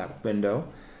crawl out that window.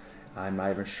 I'm not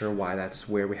even sure why that's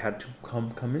where we had to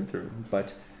come in through,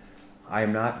 but I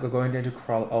am not going to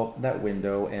crawl out that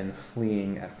window and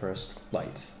fleeing at first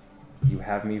light. You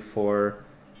have me for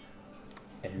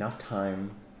enough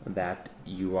time that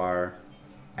you are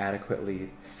adequately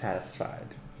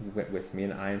satisfied with me,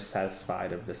 and I am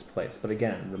satisfied of this place. But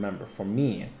again, remember, for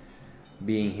me,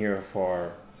 being here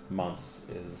for months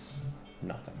is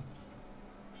nothing.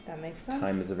 That makes sense.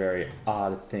 Time is a very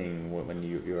odd thing when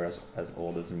you're as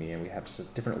old as me, and we have just a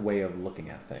different way of looking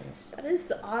at things. That is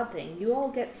the odd thing. You all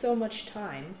get so much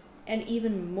time, and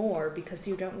even more because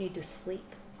you don't need to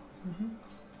sleep. Mm-hmm.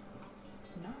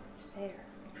 Not fair.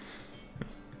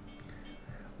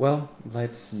 Well,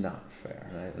 life's not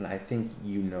fair, and I think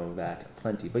you know that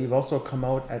plenty. But you've also come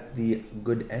out at the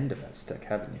good end of that stick,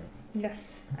 haven't you?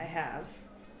 Yes, I have.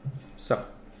 So,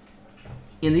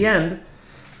 in the end,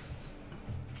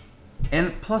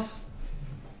 and plus,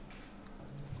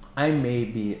 I may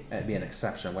be an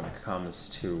exception when it comes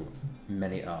to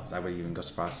many elves. I would even go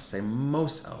so far as to say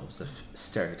most elves, if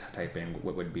stereotyping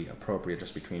would be appropriate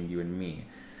just between you and me,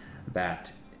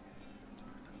 that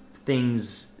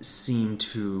things seem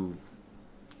to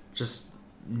just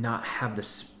not have the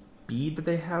speed that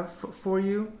they have for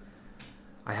you.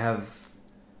 I have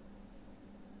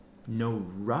no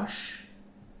rush,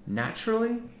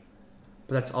 naturally,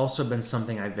 but that's also been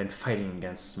something I've been fighting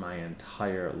against my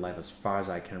entire life as far as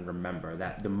I can remember.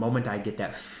 That the moment I get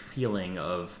that feeling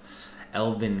of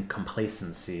elven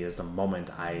complacency is the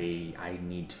moment I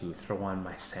need to throw on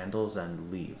my sandals and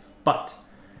leave. But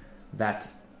that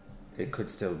it could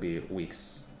still be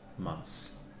weeks,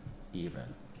 months, even.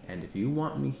 And if you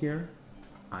want me here,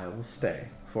 I will stay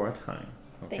for a time.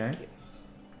 Okay? Thank you.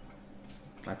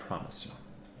 I promise you.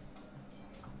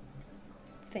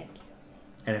 Thank you.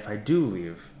 And if I do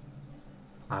leave,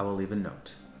 I will leave a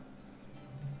note.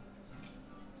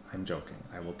 I'm joking.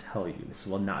 I will tell you. This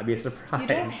will not be a surprise. You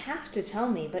don't have to tell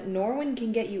me, but Norwin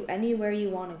can get you anywhere you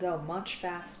want to go much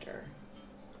faster.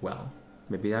 Well,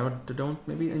 maybe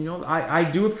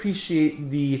I do appreciate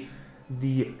the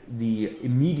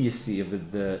immediacy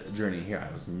of the journey here.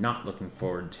 I was not looking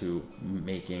forward to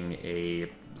making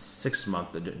a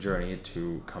 6-month journey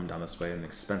to come down this way and the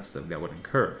expense that would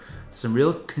incur. It's a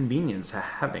real convenience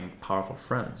having powerful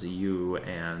friends, you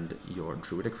and your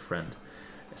druidic friend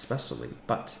especially,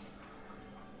 but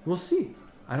we'll see.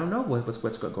 I don't know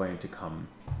what's going to come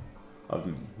of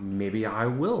me. Maybe I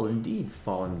will indeed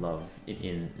fall in love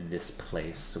in this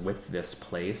place, with this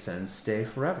place, and stay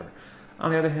forever.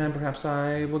 On the other hand, perhaps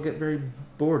I will get very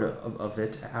bored of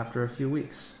it after a few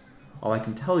weeks. All I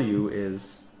can tell you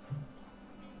is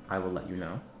I will let you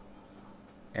know.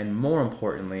 And more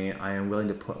importantly, I am willing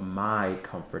to put my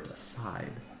comfort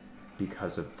aside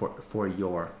for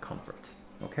your comfort.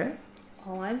 Okay?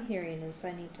 All I'm hearing is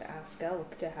I need to ask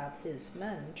Elk to have his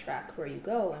men track where you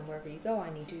go, and wherever you go,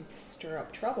 I need you to stir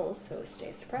up trouble so it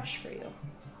stays fresh for you.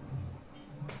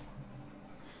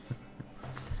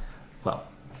 Well,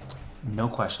 no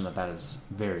question that is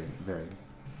very, very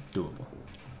doable.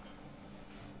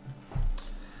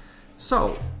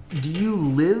 So, do you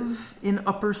live in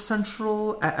Upper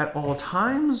Central at all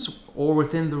times, or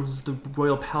within the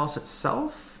Royal Palace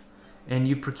itself? And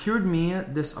you've procured me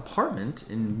this apartment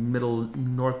in Middle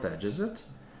North Edge, is it?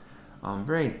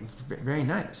 Very, very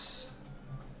nice.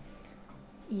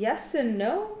 Yes and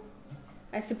no.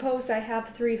 I suppose I have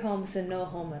 3 homes and no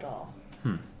home at all.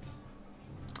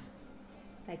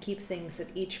 I keep things at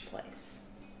each place.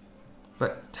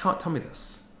 But tell me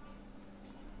this.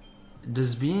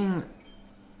 Does being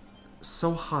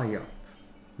so high up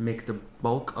make the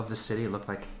bulk of the city look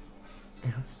like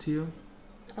ants to you?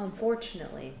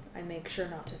 Unfortunately, I make sure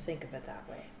not to think of it that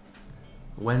way.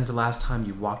 When's the last time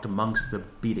you walked amongst the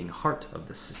beating heart of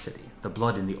this city, the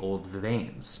blood in the old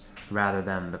veins, rather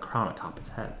than the crown atop its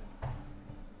head?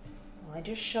 Well, I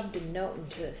just shoved a note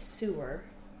into a sewer.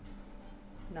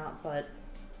 Not but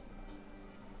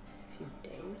a few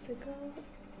days ago?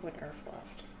 When Earth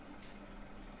left.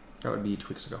 That would be 2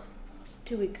 weeks ago.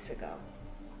 2 weeks ago.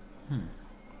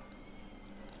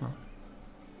 Well.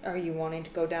 Are you wanting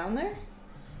to go down there?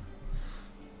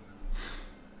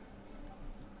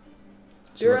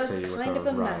 Dura's kind of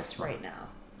a mess right now.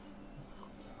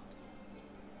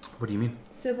 What do you mean?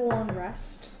 Civil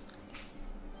unrest.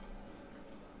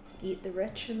 Eat the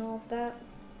rich and all of that.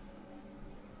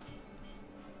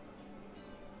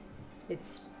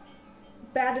 It's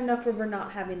bad enough where we're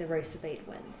not having the race of 8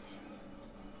 wins.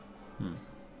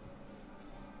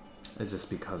 Is this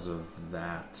because of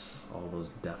that, all those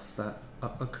deaths that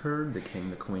occurred, the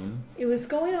king, the queen? It was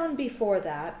going on before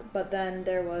that, but then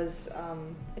there was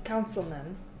a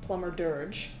councilman, Plumber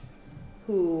Dirge,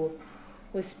 who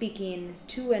was speaking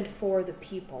to and for the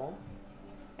people,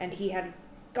 and he had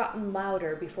gotten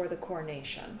louder before the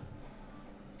coronation.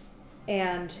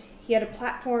 And he had a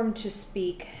platform to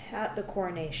speak at the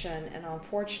coronation, and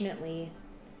unfortunately,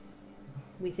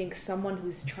 we think someone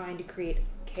who's trying to create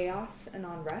chaos and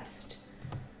unrest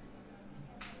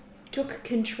took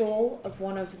control of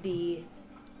one of the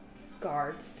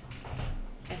guards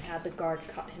and had the guard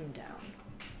cut him down.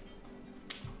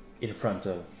 In front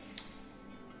of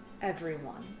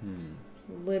everyone.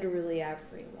 Literally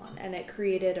everyone. And it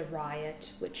created a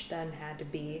riot, which then had to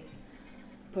be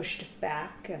pushed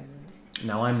back. And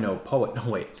now, I'm no poet. No,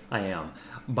 wait, I am.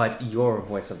 But you're a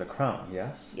voice of the crown,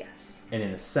 yes? Yes. And in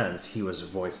a sense, he was a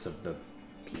voice of the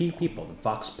people. The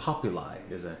vox populi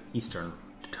is an Eastern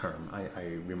term, I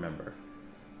remember.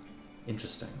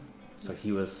 Interesting. So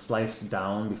he was sliced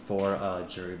down before a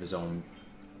jury of his own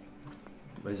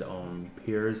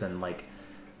peers, and like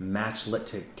match lit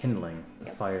to kindling, the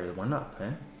Yep. fire that went up,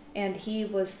 eh? And he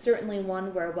was certainly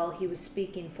one where, while he was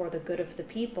speaking for the good of the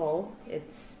people,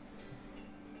 it's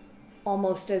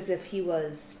almost as if he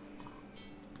was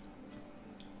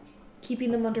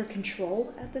keeping them under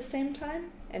control at the same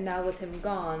time. And now with him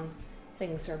gone,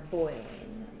 things are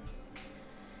boiling.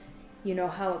 You know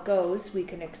how it goes. We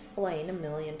can explain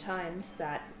 1,000,000 times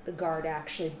that the guard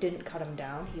actually didn't cut him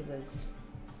down. He was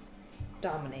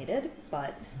dominated,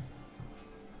 but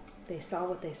they saw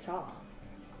what they saw.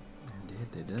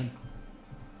 Indeed, they did.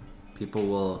 People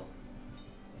will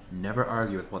never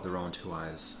argue with what their own two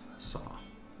eyes saw.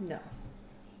 No.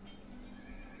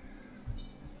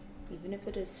 Even if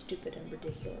it is stupid and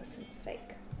ridiculous and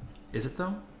fake. Is it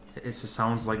though? It just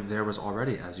sounds like there was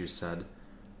already, as you said,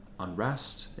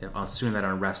 unrest. I'm assuming that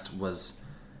unrest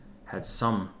had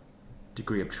some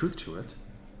degree of truth to it.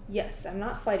 Yes, I'm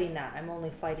not fighting that. I'm only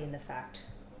fighting the fact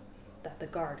that the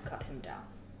guard cut him down.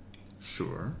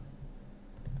 Sure.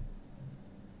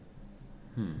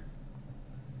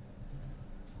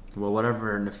 Well,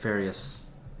 whatever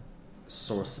nefarious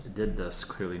source did this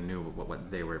clearly knew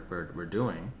what they were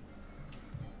doing.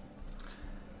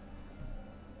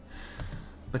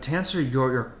 But to answer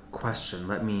your question,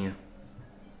 let me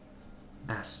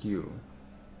ask you.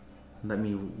 Let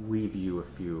me weave you a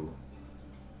few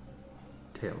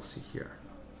tales here.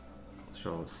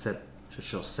 She'll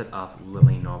sit up,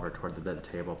 lean over toward the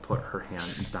table, put her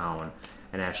hand down,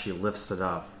 and as she lifts it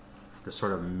up, the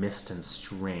sort of mist and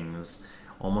strings,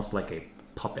 almost like a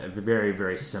puppet, a very,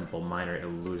 very simple, minor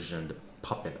illusioned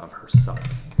puppet of herself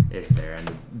is there, and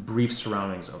the brief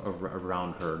surroundings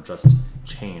around her just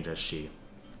change as she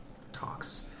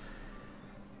talks.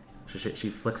 She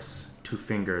flicks two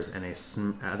fingers, and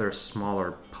other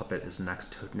smaller puppet is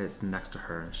next to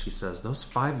her, and she says, "Those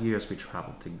 5 years we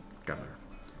traveled together.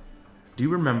 Do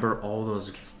you remember all those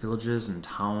villages and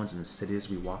towns and cities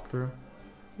we walked through?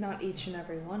 Not each and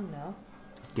every one, no.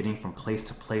 Getting from place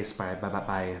to place by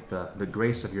the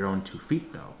grace of your own 2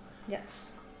 feet, though.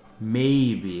 Yes.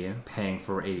 Maybe paying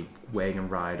for a wagon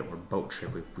ride or boat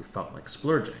trip if we felt like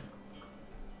splurging.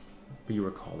 But you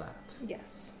recall that.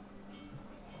 Yes.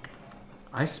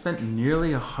 I spent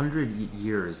nearly 100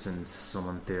 years in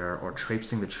Sicilian theater or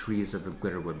traipsing the trees of the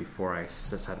Glitterwood before I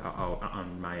set out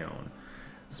on my own.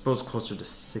 I suppose closer to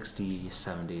 60,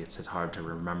 70, it's hard to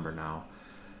remember now.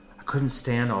 I couldn't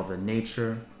stand all the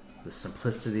nature, the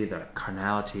simplicity, the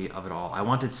carnality of it all. I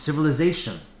wanted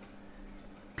civilization.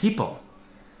 People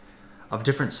of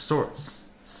different sorts,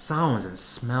 sounds and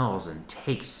smells and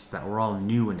tastes that were all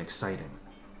new and exciting.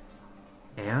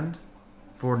 And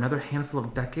for another handful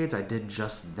of decades, I did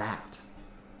just that,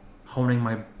 honing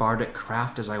my bardic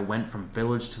craft as I went from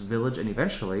village to village and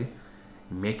eventually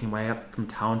making my way up from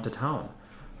town to town,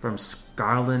 from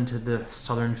Scarland to the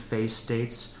southern Fey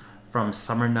states, from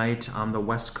Summer Night on the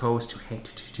west coast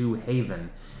to Haven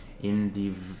in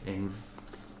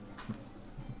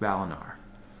Valinor.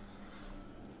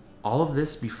 All of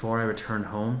this before I returned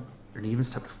home and even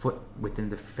stepped foot within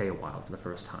the Feywild for the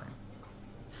first time,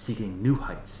 seeking new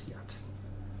heights yet.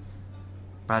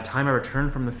 By the time I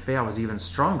returned from the Fey, I was even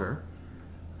stronger,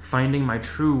 finding my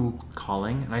true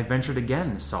calling, and I ventured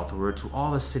again southward to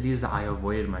all the cities that I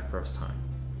avoided my first time.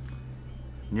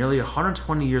 Nearly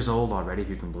 120 years old already, if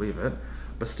you can believe it,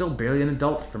 but still barely an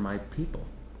adult for my people.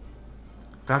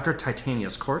 But after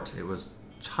Titania's court, it was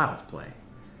child's play.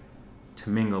 To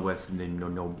mingle with the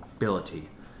nobility,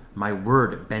 my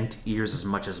word bent ears as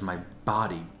much as my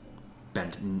body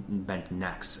bent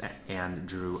necks and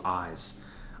drew eyes.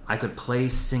 I could play,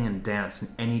 sing, and dance in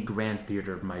any grand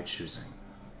theater of my choosing.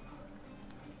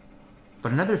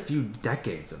 But another few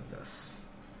decades of this,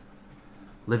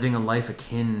 living a life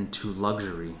akin to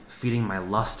luxury, feeding my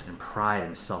lust and pride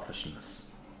and selfishness,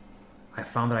 I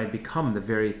found that I'd become the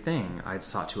very thing I'd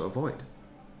sought to avoid.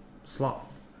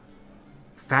 Sloth.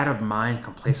 Fat of mind,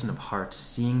 complacent of heart,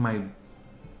 seeing my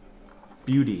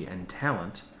beauty and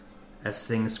talent as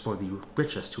things for the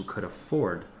richest who could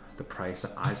afford the price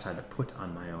that I decided to put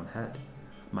on my own head,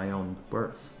 my own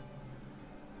worth,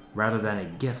 rather than a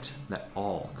gift that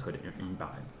all could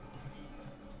imbibe.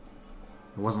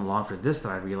 It wasn't long after this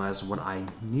that I realized what I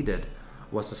needed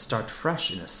was to start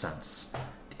fresh in a sense,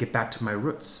 to get back to my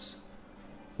roots,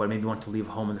 what made me want to leave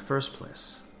home in the first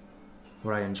place,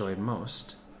 what I enjoyed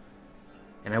most.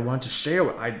 And I wanted to share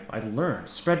what I'd learned,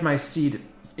 spread my seed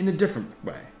in a different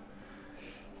way.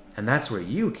 And that's where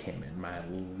you came in, my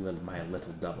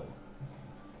little double.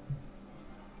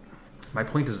 My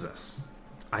point is this.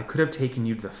 I could have taken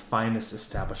you to the finest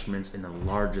establishments in the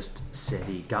largest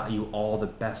city, got you all the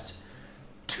best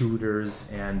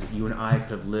tutors, and you and I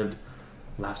could have lived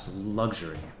lives of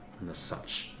luxury and the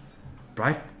such. But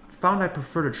I found I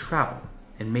prefer to travel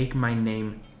and make my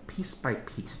name piece by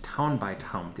piece, town by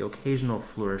town, with the occasional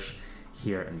flourish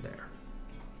here and there.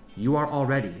 You are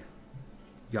already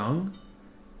young,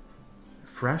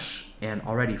 fresh, and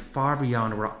already far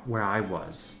beyond where I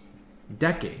was,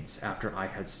 decades after I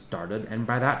had started, and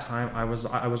by that time I was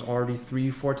already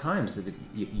 3-4 times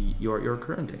your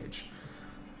current age.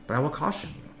 But I will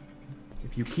caution you: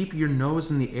 if you keep your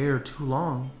nose in the air too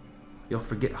long, you'll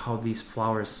forget how these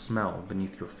flowers smell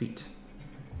beneath your feet.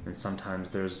 And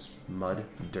sometimes there's mud,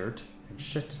 dirt, and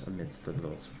shit amidst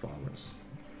those flowers.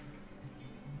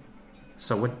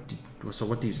 So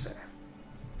what do you say?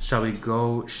 Shall we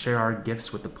go share our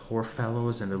gifts with the poor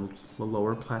fellows in the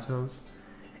lower plateaus?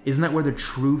 Isn't that where the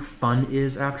true fun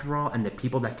is, after all, and the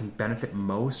people that can benefit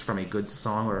most from a good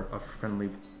song or a friendly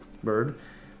word?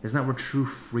 Isn't that where true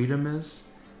freedom is?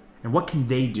 And what can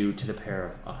they do to the pair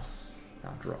of us,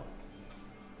 after all?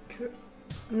 True.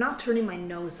 I'm not turning my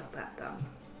nose up at them.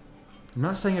 I'm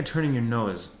not saying you're turning your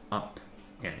nose up,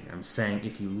 Annie. I'm saying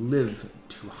if you live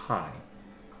too high,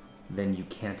 then you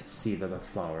can't see the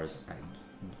flowers at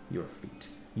your feet.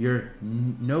 Your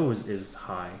nose is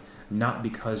high, not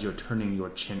because you're turning your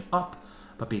chin up,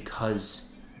 but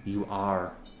because you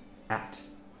are at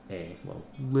a, well,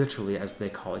 literally, as they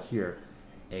call it here,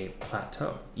 a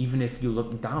plateau. Even if you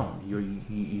look down,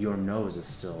 your nose is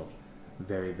still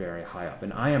very, very high up.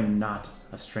 And I am not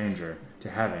a stranger to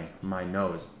having my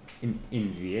nose in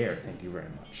the air, thank you very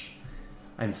much.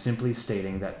 I'm simply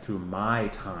stating that through my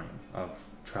time of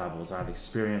travels, I've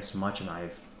experienced much, and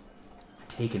I've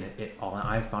taken it all, and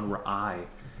I've found where I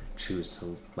choose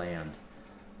to land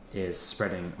is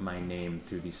spreading my name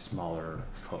through these smaller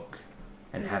folk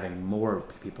and having more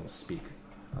people speak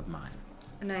of mine.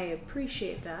 And I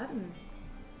appreciate that, and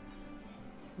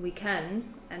we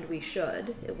can, and we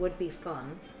should. It would be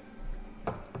fun.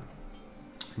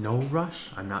 No rush.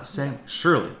 I'm not saying,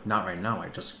 surely, not right now. I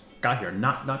just got here.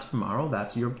 Not tomorrow.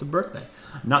 That's the birthday.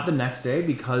 Not the next day,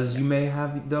 because you may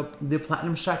have the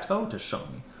Platinum Chateau to show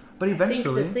me. But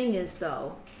eventually... I think the thing is,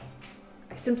 though,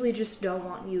 I simply just don't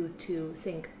want you to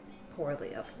think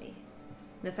poorly of me.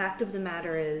 The fact of the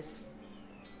matter is,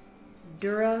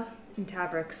 Dura and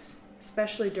Tabrix,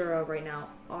 especially Dura right now,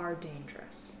 are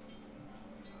dangerous.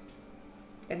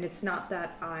 And it's not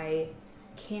that I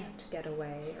can't get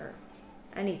away or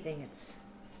anything.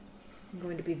 I'm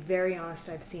going to be very honest,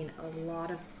 I've seen a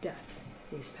lot of death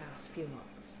these past few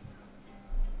months.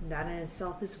 And that in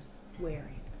itself is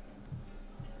wearing.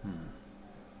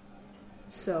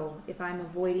 So if I'm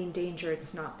avoiding danger,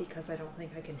 it's not because I don't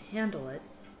think I can handle it.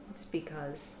 It's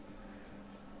because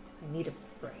I need a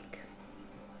break.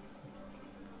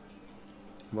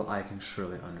 Well, I can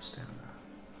surely understand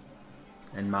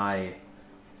that. And my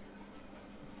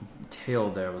tale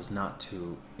there was not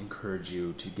to encourage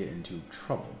you to get into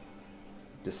trouble,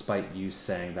 despite you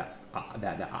saying that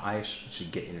I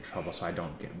should get into trouble so I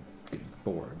don't get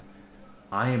bored.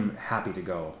 I am happy to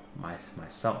go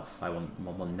myself. I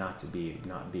will not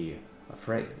be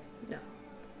afraid. No.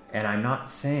 And I'm not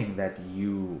saying that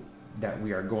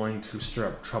we are going to stir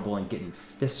up trouble and get in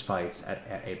fistfights at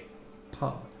a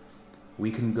pub.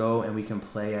 We can go and we can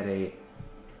play at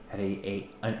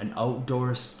an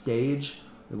outdoor stage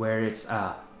where it's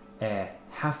a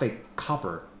half a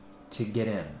copper to get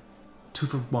in, 2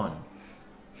 for 1,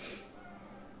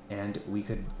 and we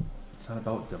could. It's not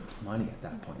about the money at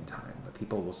that point in time, but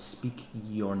people will speak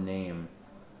your name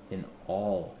in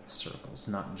all circles,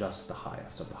 not just the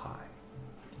highest of the high.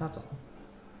 That's all.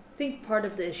 I think part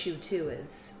of the issue too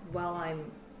is, while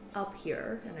I'm up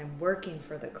here and I'm working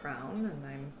for the crown and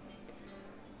I'm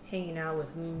hanging out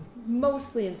with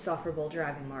mostly insufferable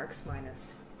driving marks,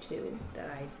 minus 2 that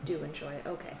I do enjoy.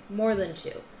 Okay, more than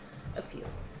 2, a few.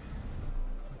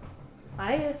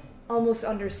 I almost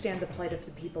understand the plight of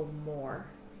the people more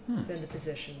than the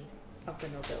position of the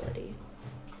nobility.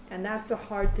 And that's a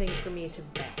hard thing for me to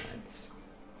balance,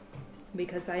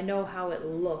 because I know how it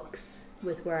looks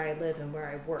with where I live and where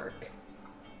I work.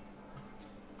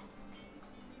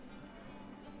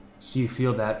 So you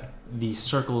feel that the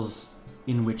circles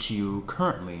in which you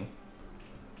currently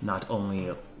not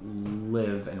only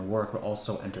live and work, but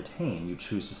also entertain, you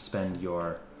choose to spend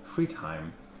your free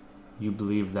time, you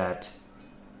believe that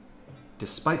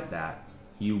despite that,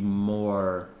 you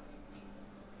more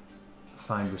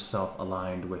find yourself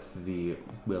aligned with the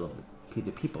will of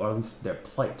the people, or at least their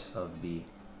plight of the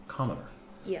commoner.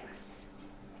 Yes.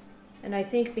 And I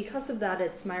think because of that,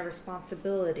 it's my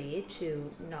responsibility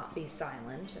to not be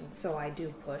silent, and so I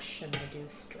do push, and I do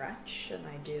stretch, and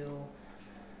I do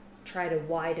try to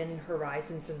widen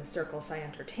horizons in the circles I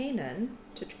entertain in,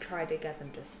 to try to get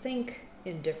them to think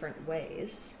in different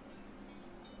ways.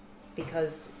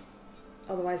 because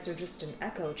otherwise they're just an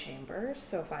echo chamber.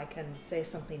 So if I can say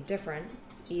something different,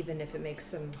 even if it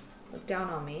makes them look down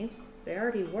on me, they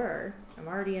already were. I'm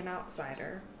already an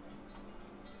outsider.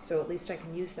 So at least I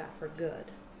can use that for good.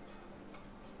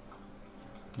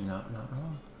 You're not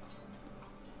wrong.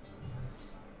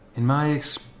 In my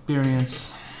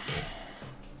experience,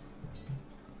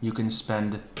 you can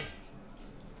spend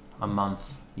a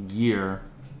month, a year,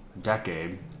 a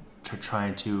decade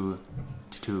trying to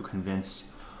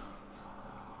convince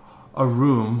a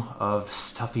room of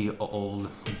stuffy old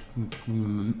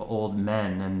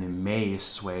men, and they may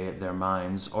sway their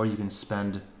minds, or you can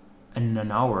spend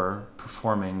an hour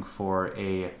performing for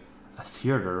a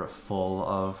theater full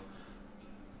of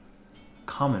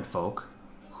common folk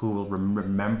who will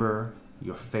remember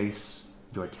your face,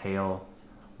 your tale,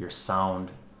 your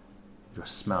sound, your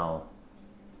smell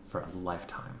for a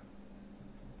lifetime.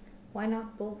 Why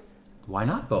not both? Why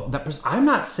not both? I'm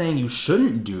not saying you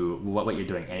shouldn't do what you're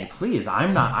doing, Annie. Yes. Please,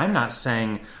 I'm not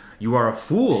saying you are a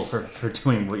fool for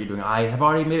doing what you're doing. I have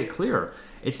already made it clear.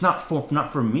 It's not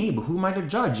for me, but who am I to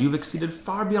judge? You've exceeded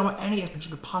far beyond what any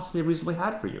expectation could possibly reasonably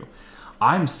had for you.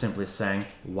 I'm simply saying,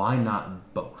 why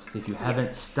not both? If you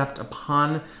haven't stepped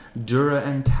upon Dura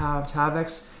and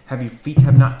Tavex, have your feet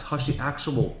have not touched the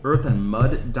actual earth and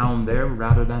mud down there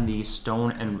rather than the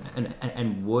stone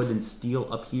and wood and steel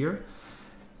up here?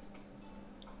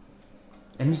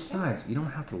 And besides, you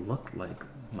don't have to look like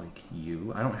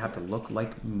you. I don't have to look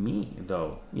like me,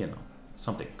 though,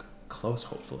 something close,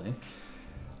 hopefully.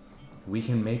 We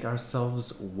can make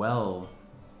ourselves well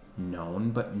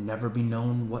known, but never be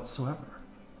known whatsoever.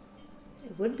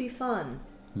 It would be fun.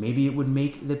 Maybe it would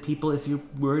make the people, if you're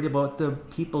worried about the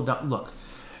people down... Look,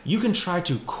 you can try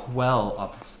to quell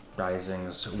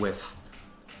uprisings with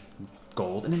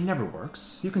gold, and it never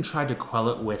works. You can try to quell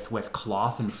it with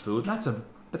cloth and food. That's a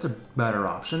better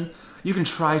option. You can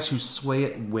try to sway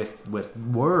it with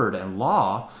word and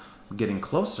law, getting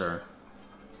closer.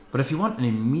 But if you want an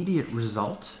immediate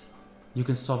result, you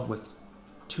can solve it with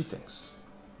two things.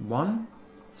 1,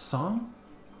 song,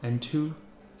 and 2,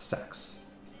 sex.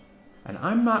 And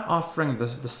I'm not offering the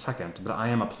second, but I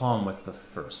am applying with the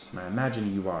first. And I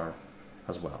imagine you are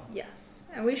as well. Yes.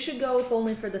 And we should go if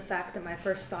only for the fact that my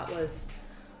first thought was,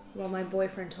 well, my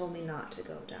boyfriend told me not to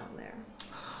go down there.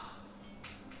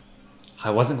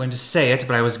 I wasn't going to say it,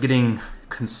 but I was getting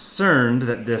concerned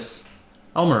that this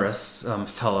Elmerus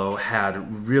fellow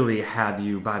had really had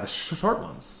you by the short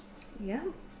ones. Yeah.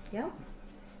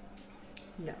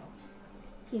 No.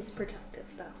 He's protective,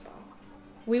 that's all.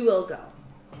 We will go.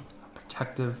 A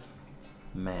protective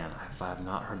man. I have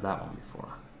not heard that one before.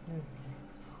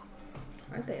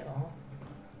 Aren't they all?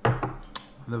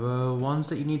 The ones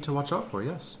that you need to watch out for,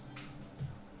 yes.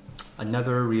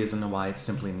 Another reason why it's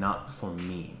simply not for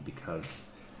me, because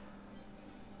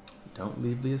don't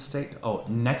leave the estate. Oh,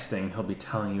 next thing, he'll be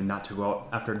telling you not to go out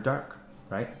after dark,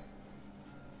 right?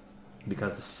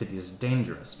 Because the city is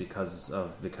dangerous, because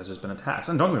there's been attacks.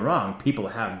 And don't get me wrong, people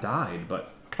have died,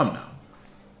 but come now.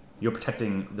 You're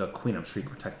protecting the Queen. I'm sure you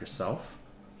can protect yourself.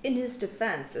 In his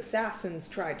defense, assassins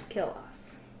tried to kill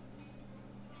us.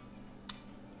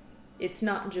 It's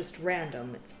not just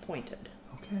random, it's pointed.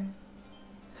 Okay.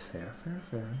 Fair.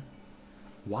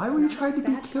 Why were you trying to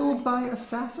be killed by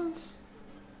assassins?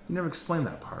 You never explained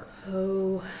that part.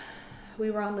 Oh, we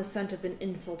were on the scent of an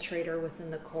infiltrator within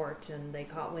the court, and they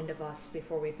caught wind of us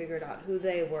before we figured out who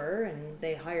they were, and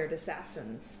they hired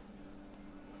assassins.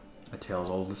 A tale as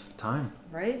old as time.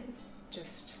 Right?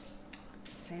 Just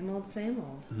same old.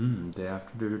 Day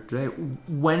after day.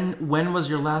 When was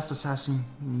your last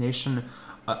assassination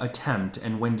attempt,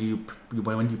 and when do you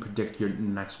predict your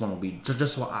next one will be?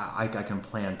 Just so I can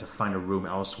plan to find a room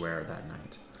elsewhere that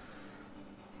night.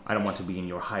 I don't want to be in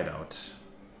your hideout.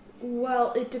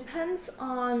 Well, it depends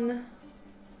on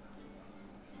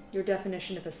your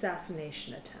definition of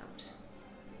assassination attempt.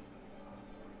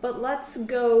 But let's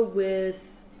go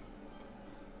with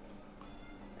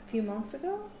a few months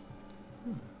ago.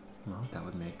 Well, that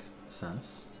would make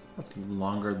sense. That's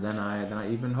longer than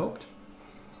I even hoped.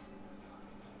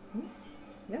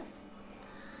 Yes.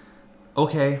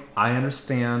 Okay, I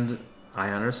understand why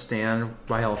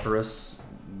Elphorus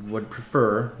would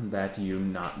prefer that you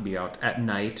not be out at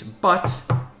night, but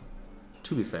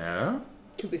to be fair,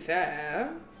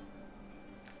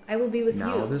 I will be with you.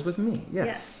 Now there's with me.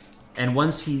 Yes. And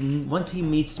once he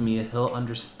meets me, he'll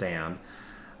understand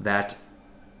that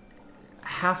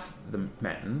half the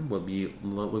men will be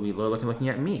looking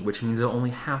at me, which means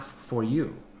only half for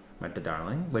you, my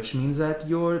darling, which means that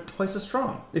you're twice as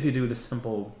strong if you do the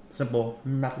simple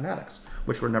mathematics,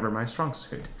 which were never my strong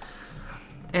suit.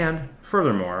 And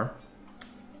furthermore,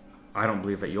 I don't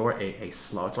believe that you're a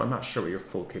slouch. I'm not sure what your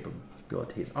full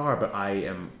capabilities are, but I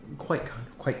am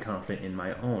quite confident in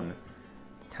my own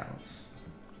talents.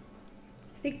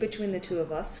 I think between the two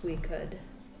of us, we could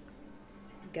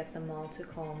get them all to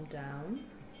calm down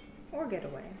or get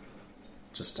away.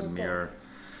 Just a mere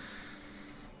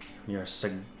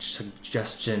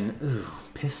suggestion. Ooh,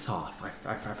 piss off.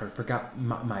 I forgot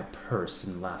my purse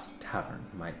in the last tavern.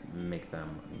 Might make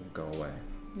them go away.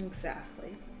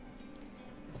 Exactly.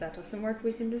 If that doesn't work,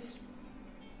 we can just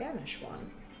banish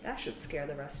one. That should scare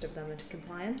the rest of them into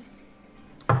compliance.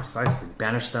 Precisely.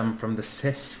 Banish them from the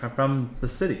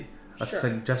city. A Sure.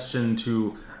 suggestion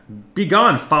to be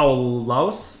gone, foul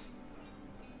louse.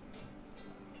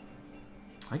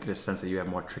 I get a sense that you have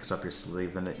more tricks up your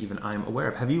sleeve than even I'm aware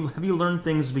of. Have you learned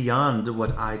things beyond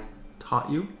what I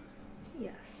taught you?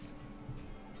 Yes.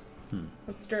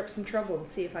 Let's stir up some trouble and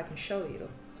see if I can show you.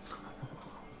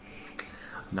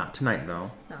 Not tonight,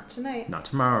 though. Not tonight. Not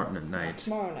tomorrow night. Not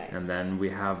tomorrow night. And then we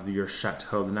have your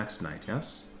chateau the next night,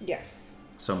 yes? Yes.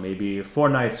 So maybe 4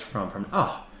 nights from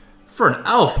for an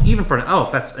elf, even for an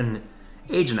elf, that's an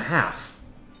age and a half.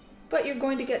 But you're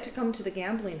going to get to come to the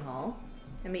gambling hall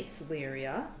and meet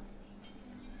Celeria.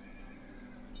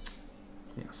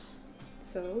 Yes.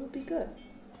 So it'll be good.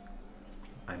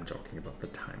 I'm joking about the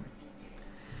timing.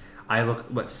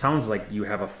 What sounds like you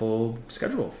have a full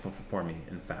schedule for me,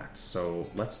 in fact. So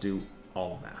let's do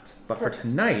all of that. But Perfect. for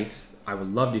tonight, I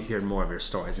would love to hear more of your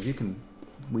stories. If you can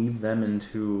weave them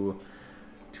into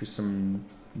some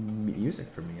music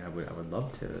for me, I would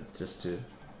love to just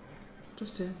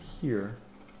to hear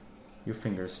your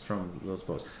fingers strum those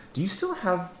bows. Do you still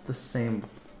have the same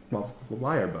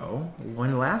lyre bow?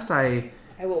 When last I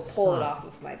will pull it saw off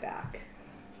of my back.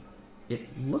 it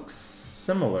looks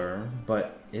similar,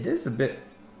 but it is a bit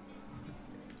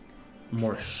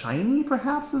more shiny,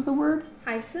 perhaps is the word?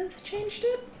 Hyacinth changed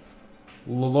it?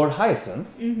 Lord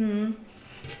Hyacinth? Mm-hmm.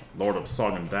 Lord of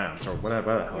Song and Dance, or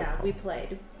whatever the hell you Yeah, call we it.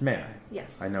 played. May I?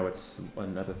 Yes. I know it's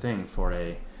another thing for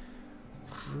a...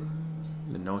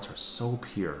 The notes are so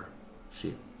pure.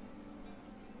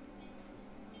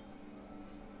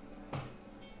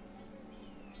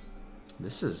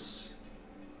 This is...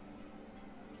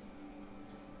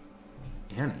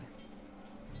 Annie.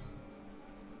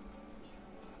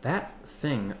 That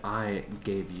thing I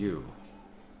gave you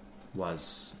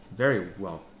was very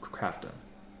well crafted.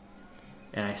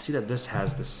 And I see that this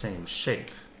has the same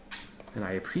shape. And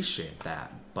I appreciate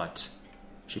that. But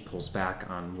she pulls back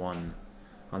on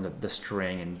the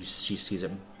string, and she sees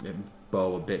it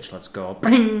bow a bit. She lets go.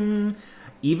 Bing!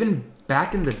 Even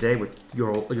back in the day with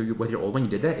your old one, you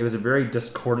did that. It was a very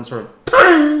discordant sort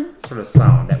of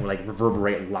sound that would like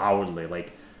reverberate loudly.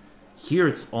 Like here,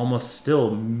 it's almost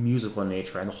still musical in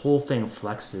nature, and the whole thing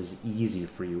flexes easy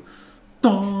for you.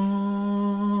 Dong.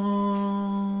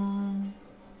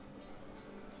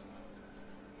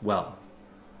 Well,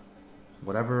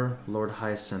 whatever Lord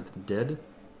Hyacinth did,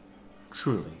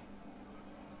 truly,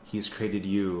 he's created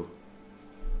you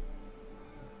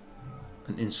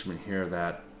an instrument here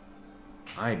that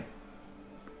I'm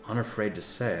unafraid to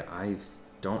say I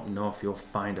don't know if you'll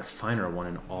find a finer one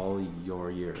in all your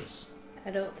years.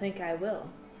 I don't think I will.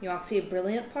 You want to see a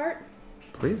brilliant part?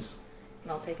 Please.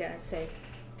 And I'll take it and say,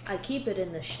 I keep it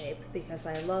in this shape because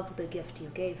I love the gift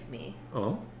you gave me.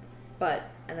 Oh?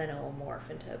 And then it will morph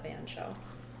into a banjo.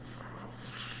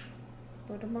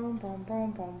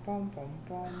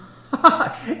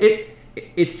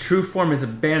 Its true form is a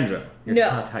banjo.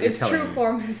 Its true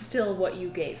form is still what you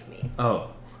gave me. Oh.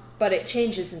 But it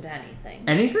changes into anything.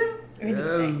 Anything?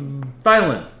 Anything.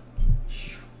 Violin.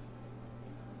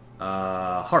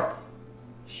 Harp.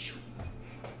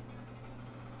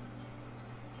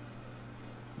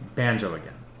 Banjo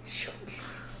again.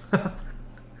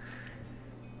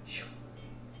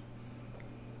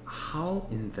 How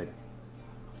in the...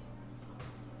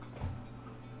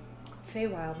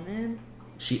 Feywild, man.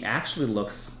 She actually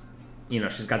looks,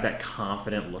 she's got that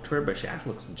confident look to her, but she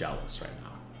actually looks jealous right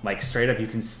now. Like, straight up, you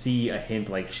can see a hint,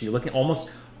 like, she looking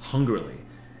almost hungrily.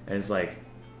 And it's like...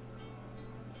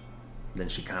 Then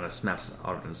she kind of snaps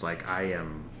out and is like, I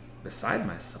am beside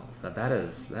myself. That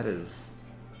is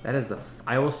the...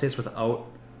 I will say this without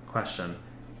question.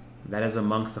 That is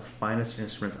amongst the finest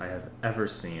instruments I have ever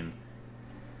seen.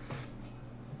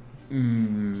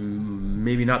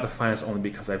 Maybe not the finest only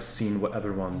because I've seen what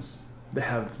other ones that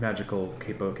have magical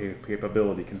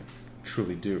capability can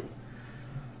truly do.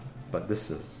 But this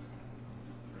is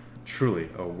truly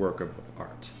a work of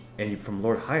art. And from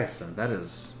Lord Hyacinth, that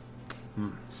is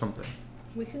something.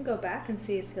 We can go back and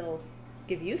see if he'll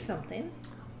give you something.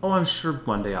 Oh, I'm sure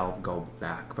one day I'll go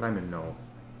back, but I'm in no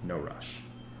rush.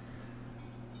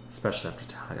 especially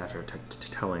after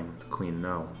telling the queen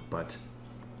no. But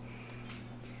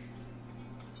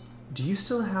do you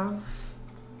still have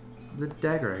the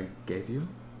dagger I gave you?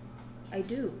 I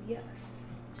do, yes.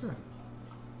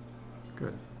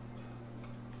 Good.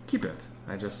 Keep it.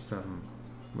 I just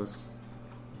was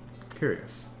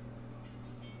curious.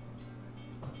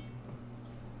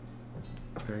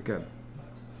 Very good.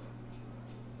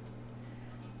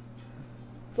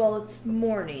 Well, it's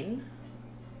morning.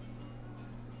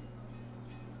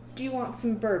 Do you want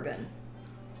some bourbon?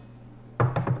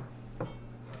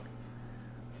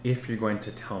 If you're going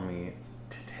to tell me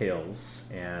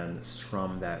tales and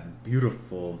strum that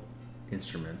beautiful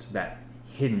instrument, that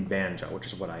hidden banjo, which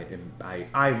is what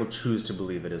I will choose to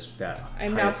believe it is, that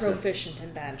I'm now proficient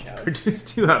in banjos.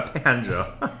 Produced you a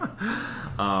banjo.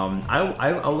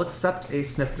 I'll accept a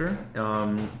snifter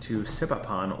to sip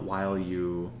upon while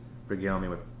you regale me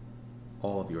with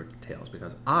all of your tales,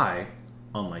 because I,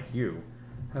 unlike you,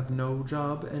 have no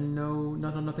job and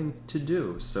nothing to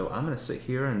do. So I'm going to sit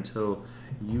here until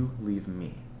you leave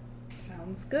me.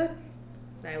 Sounds good.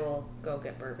 I will go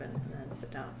get bourbon and then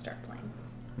sit down and start playing.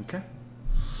 Okay.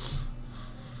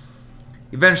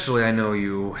 Eventually, I know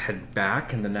you head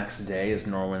back, and the next day is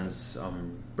Norwin's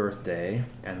birthday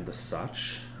and the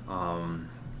such.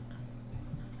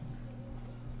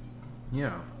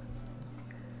 Yeah.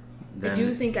 I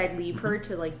do think I'd leave her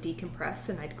to decompress,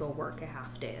 and I'd go work a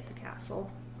half day at the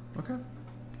castle. Okay.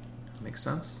 Makes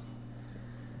sense.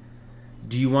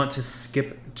 Do you want to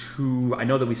skip to... I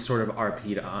know that we sort of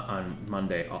RP'd on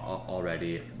Monday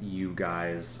already. You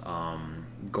guys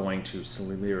going to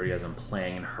Celeria's and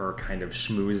playing and her kind of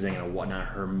schmoozing and whatnot,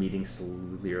 her meeting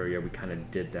Celeria. We kind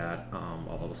of did that,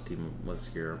 although Stephen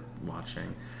was here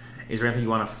watching. Is there anything you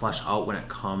want to flesh out when it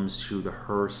comes to the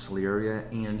her,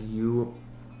 Celeria, and you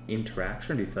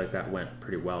interaction? Do you feel like that went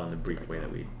pretty well in the brief way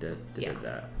that we did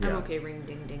that? Yeah. I'm okay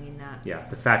ring-ding-dinging that. Yeah,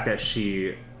 the fact that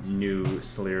she knew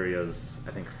Celeria's,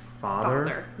 I think,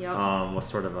 father yep. Was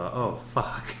sort of a, oh,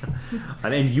 fuck.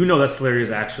 And you know that Celeria's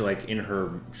actually,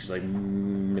 she's,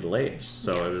 middle-aged,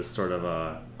 so it was sort of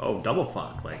a, oh, double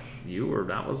fuck.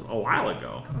 That was a while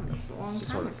ago. Oh, that's a long time.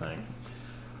 Sort of thing.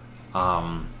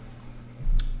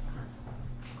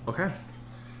 Okay.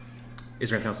 Is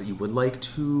there anything else that you would like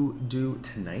to do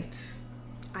tonight?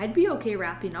 I'd be okay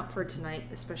wrapping up for tonight,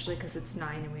 especially because it's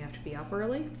 9 and we have to be up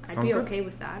early. I'd be okay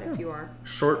with that if you are.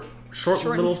 Short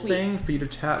little thing for you to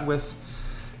chat with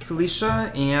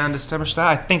Felicia and establish that.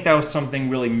 I think that was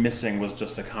something really missing, was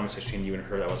just a conversation between you and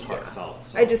her that was heartfelt.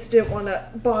 So. I just didn't want to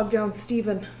bog down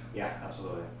Stephen. Yeah,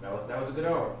 absolutely. That was a good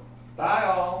hour. Bye,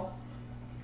 all.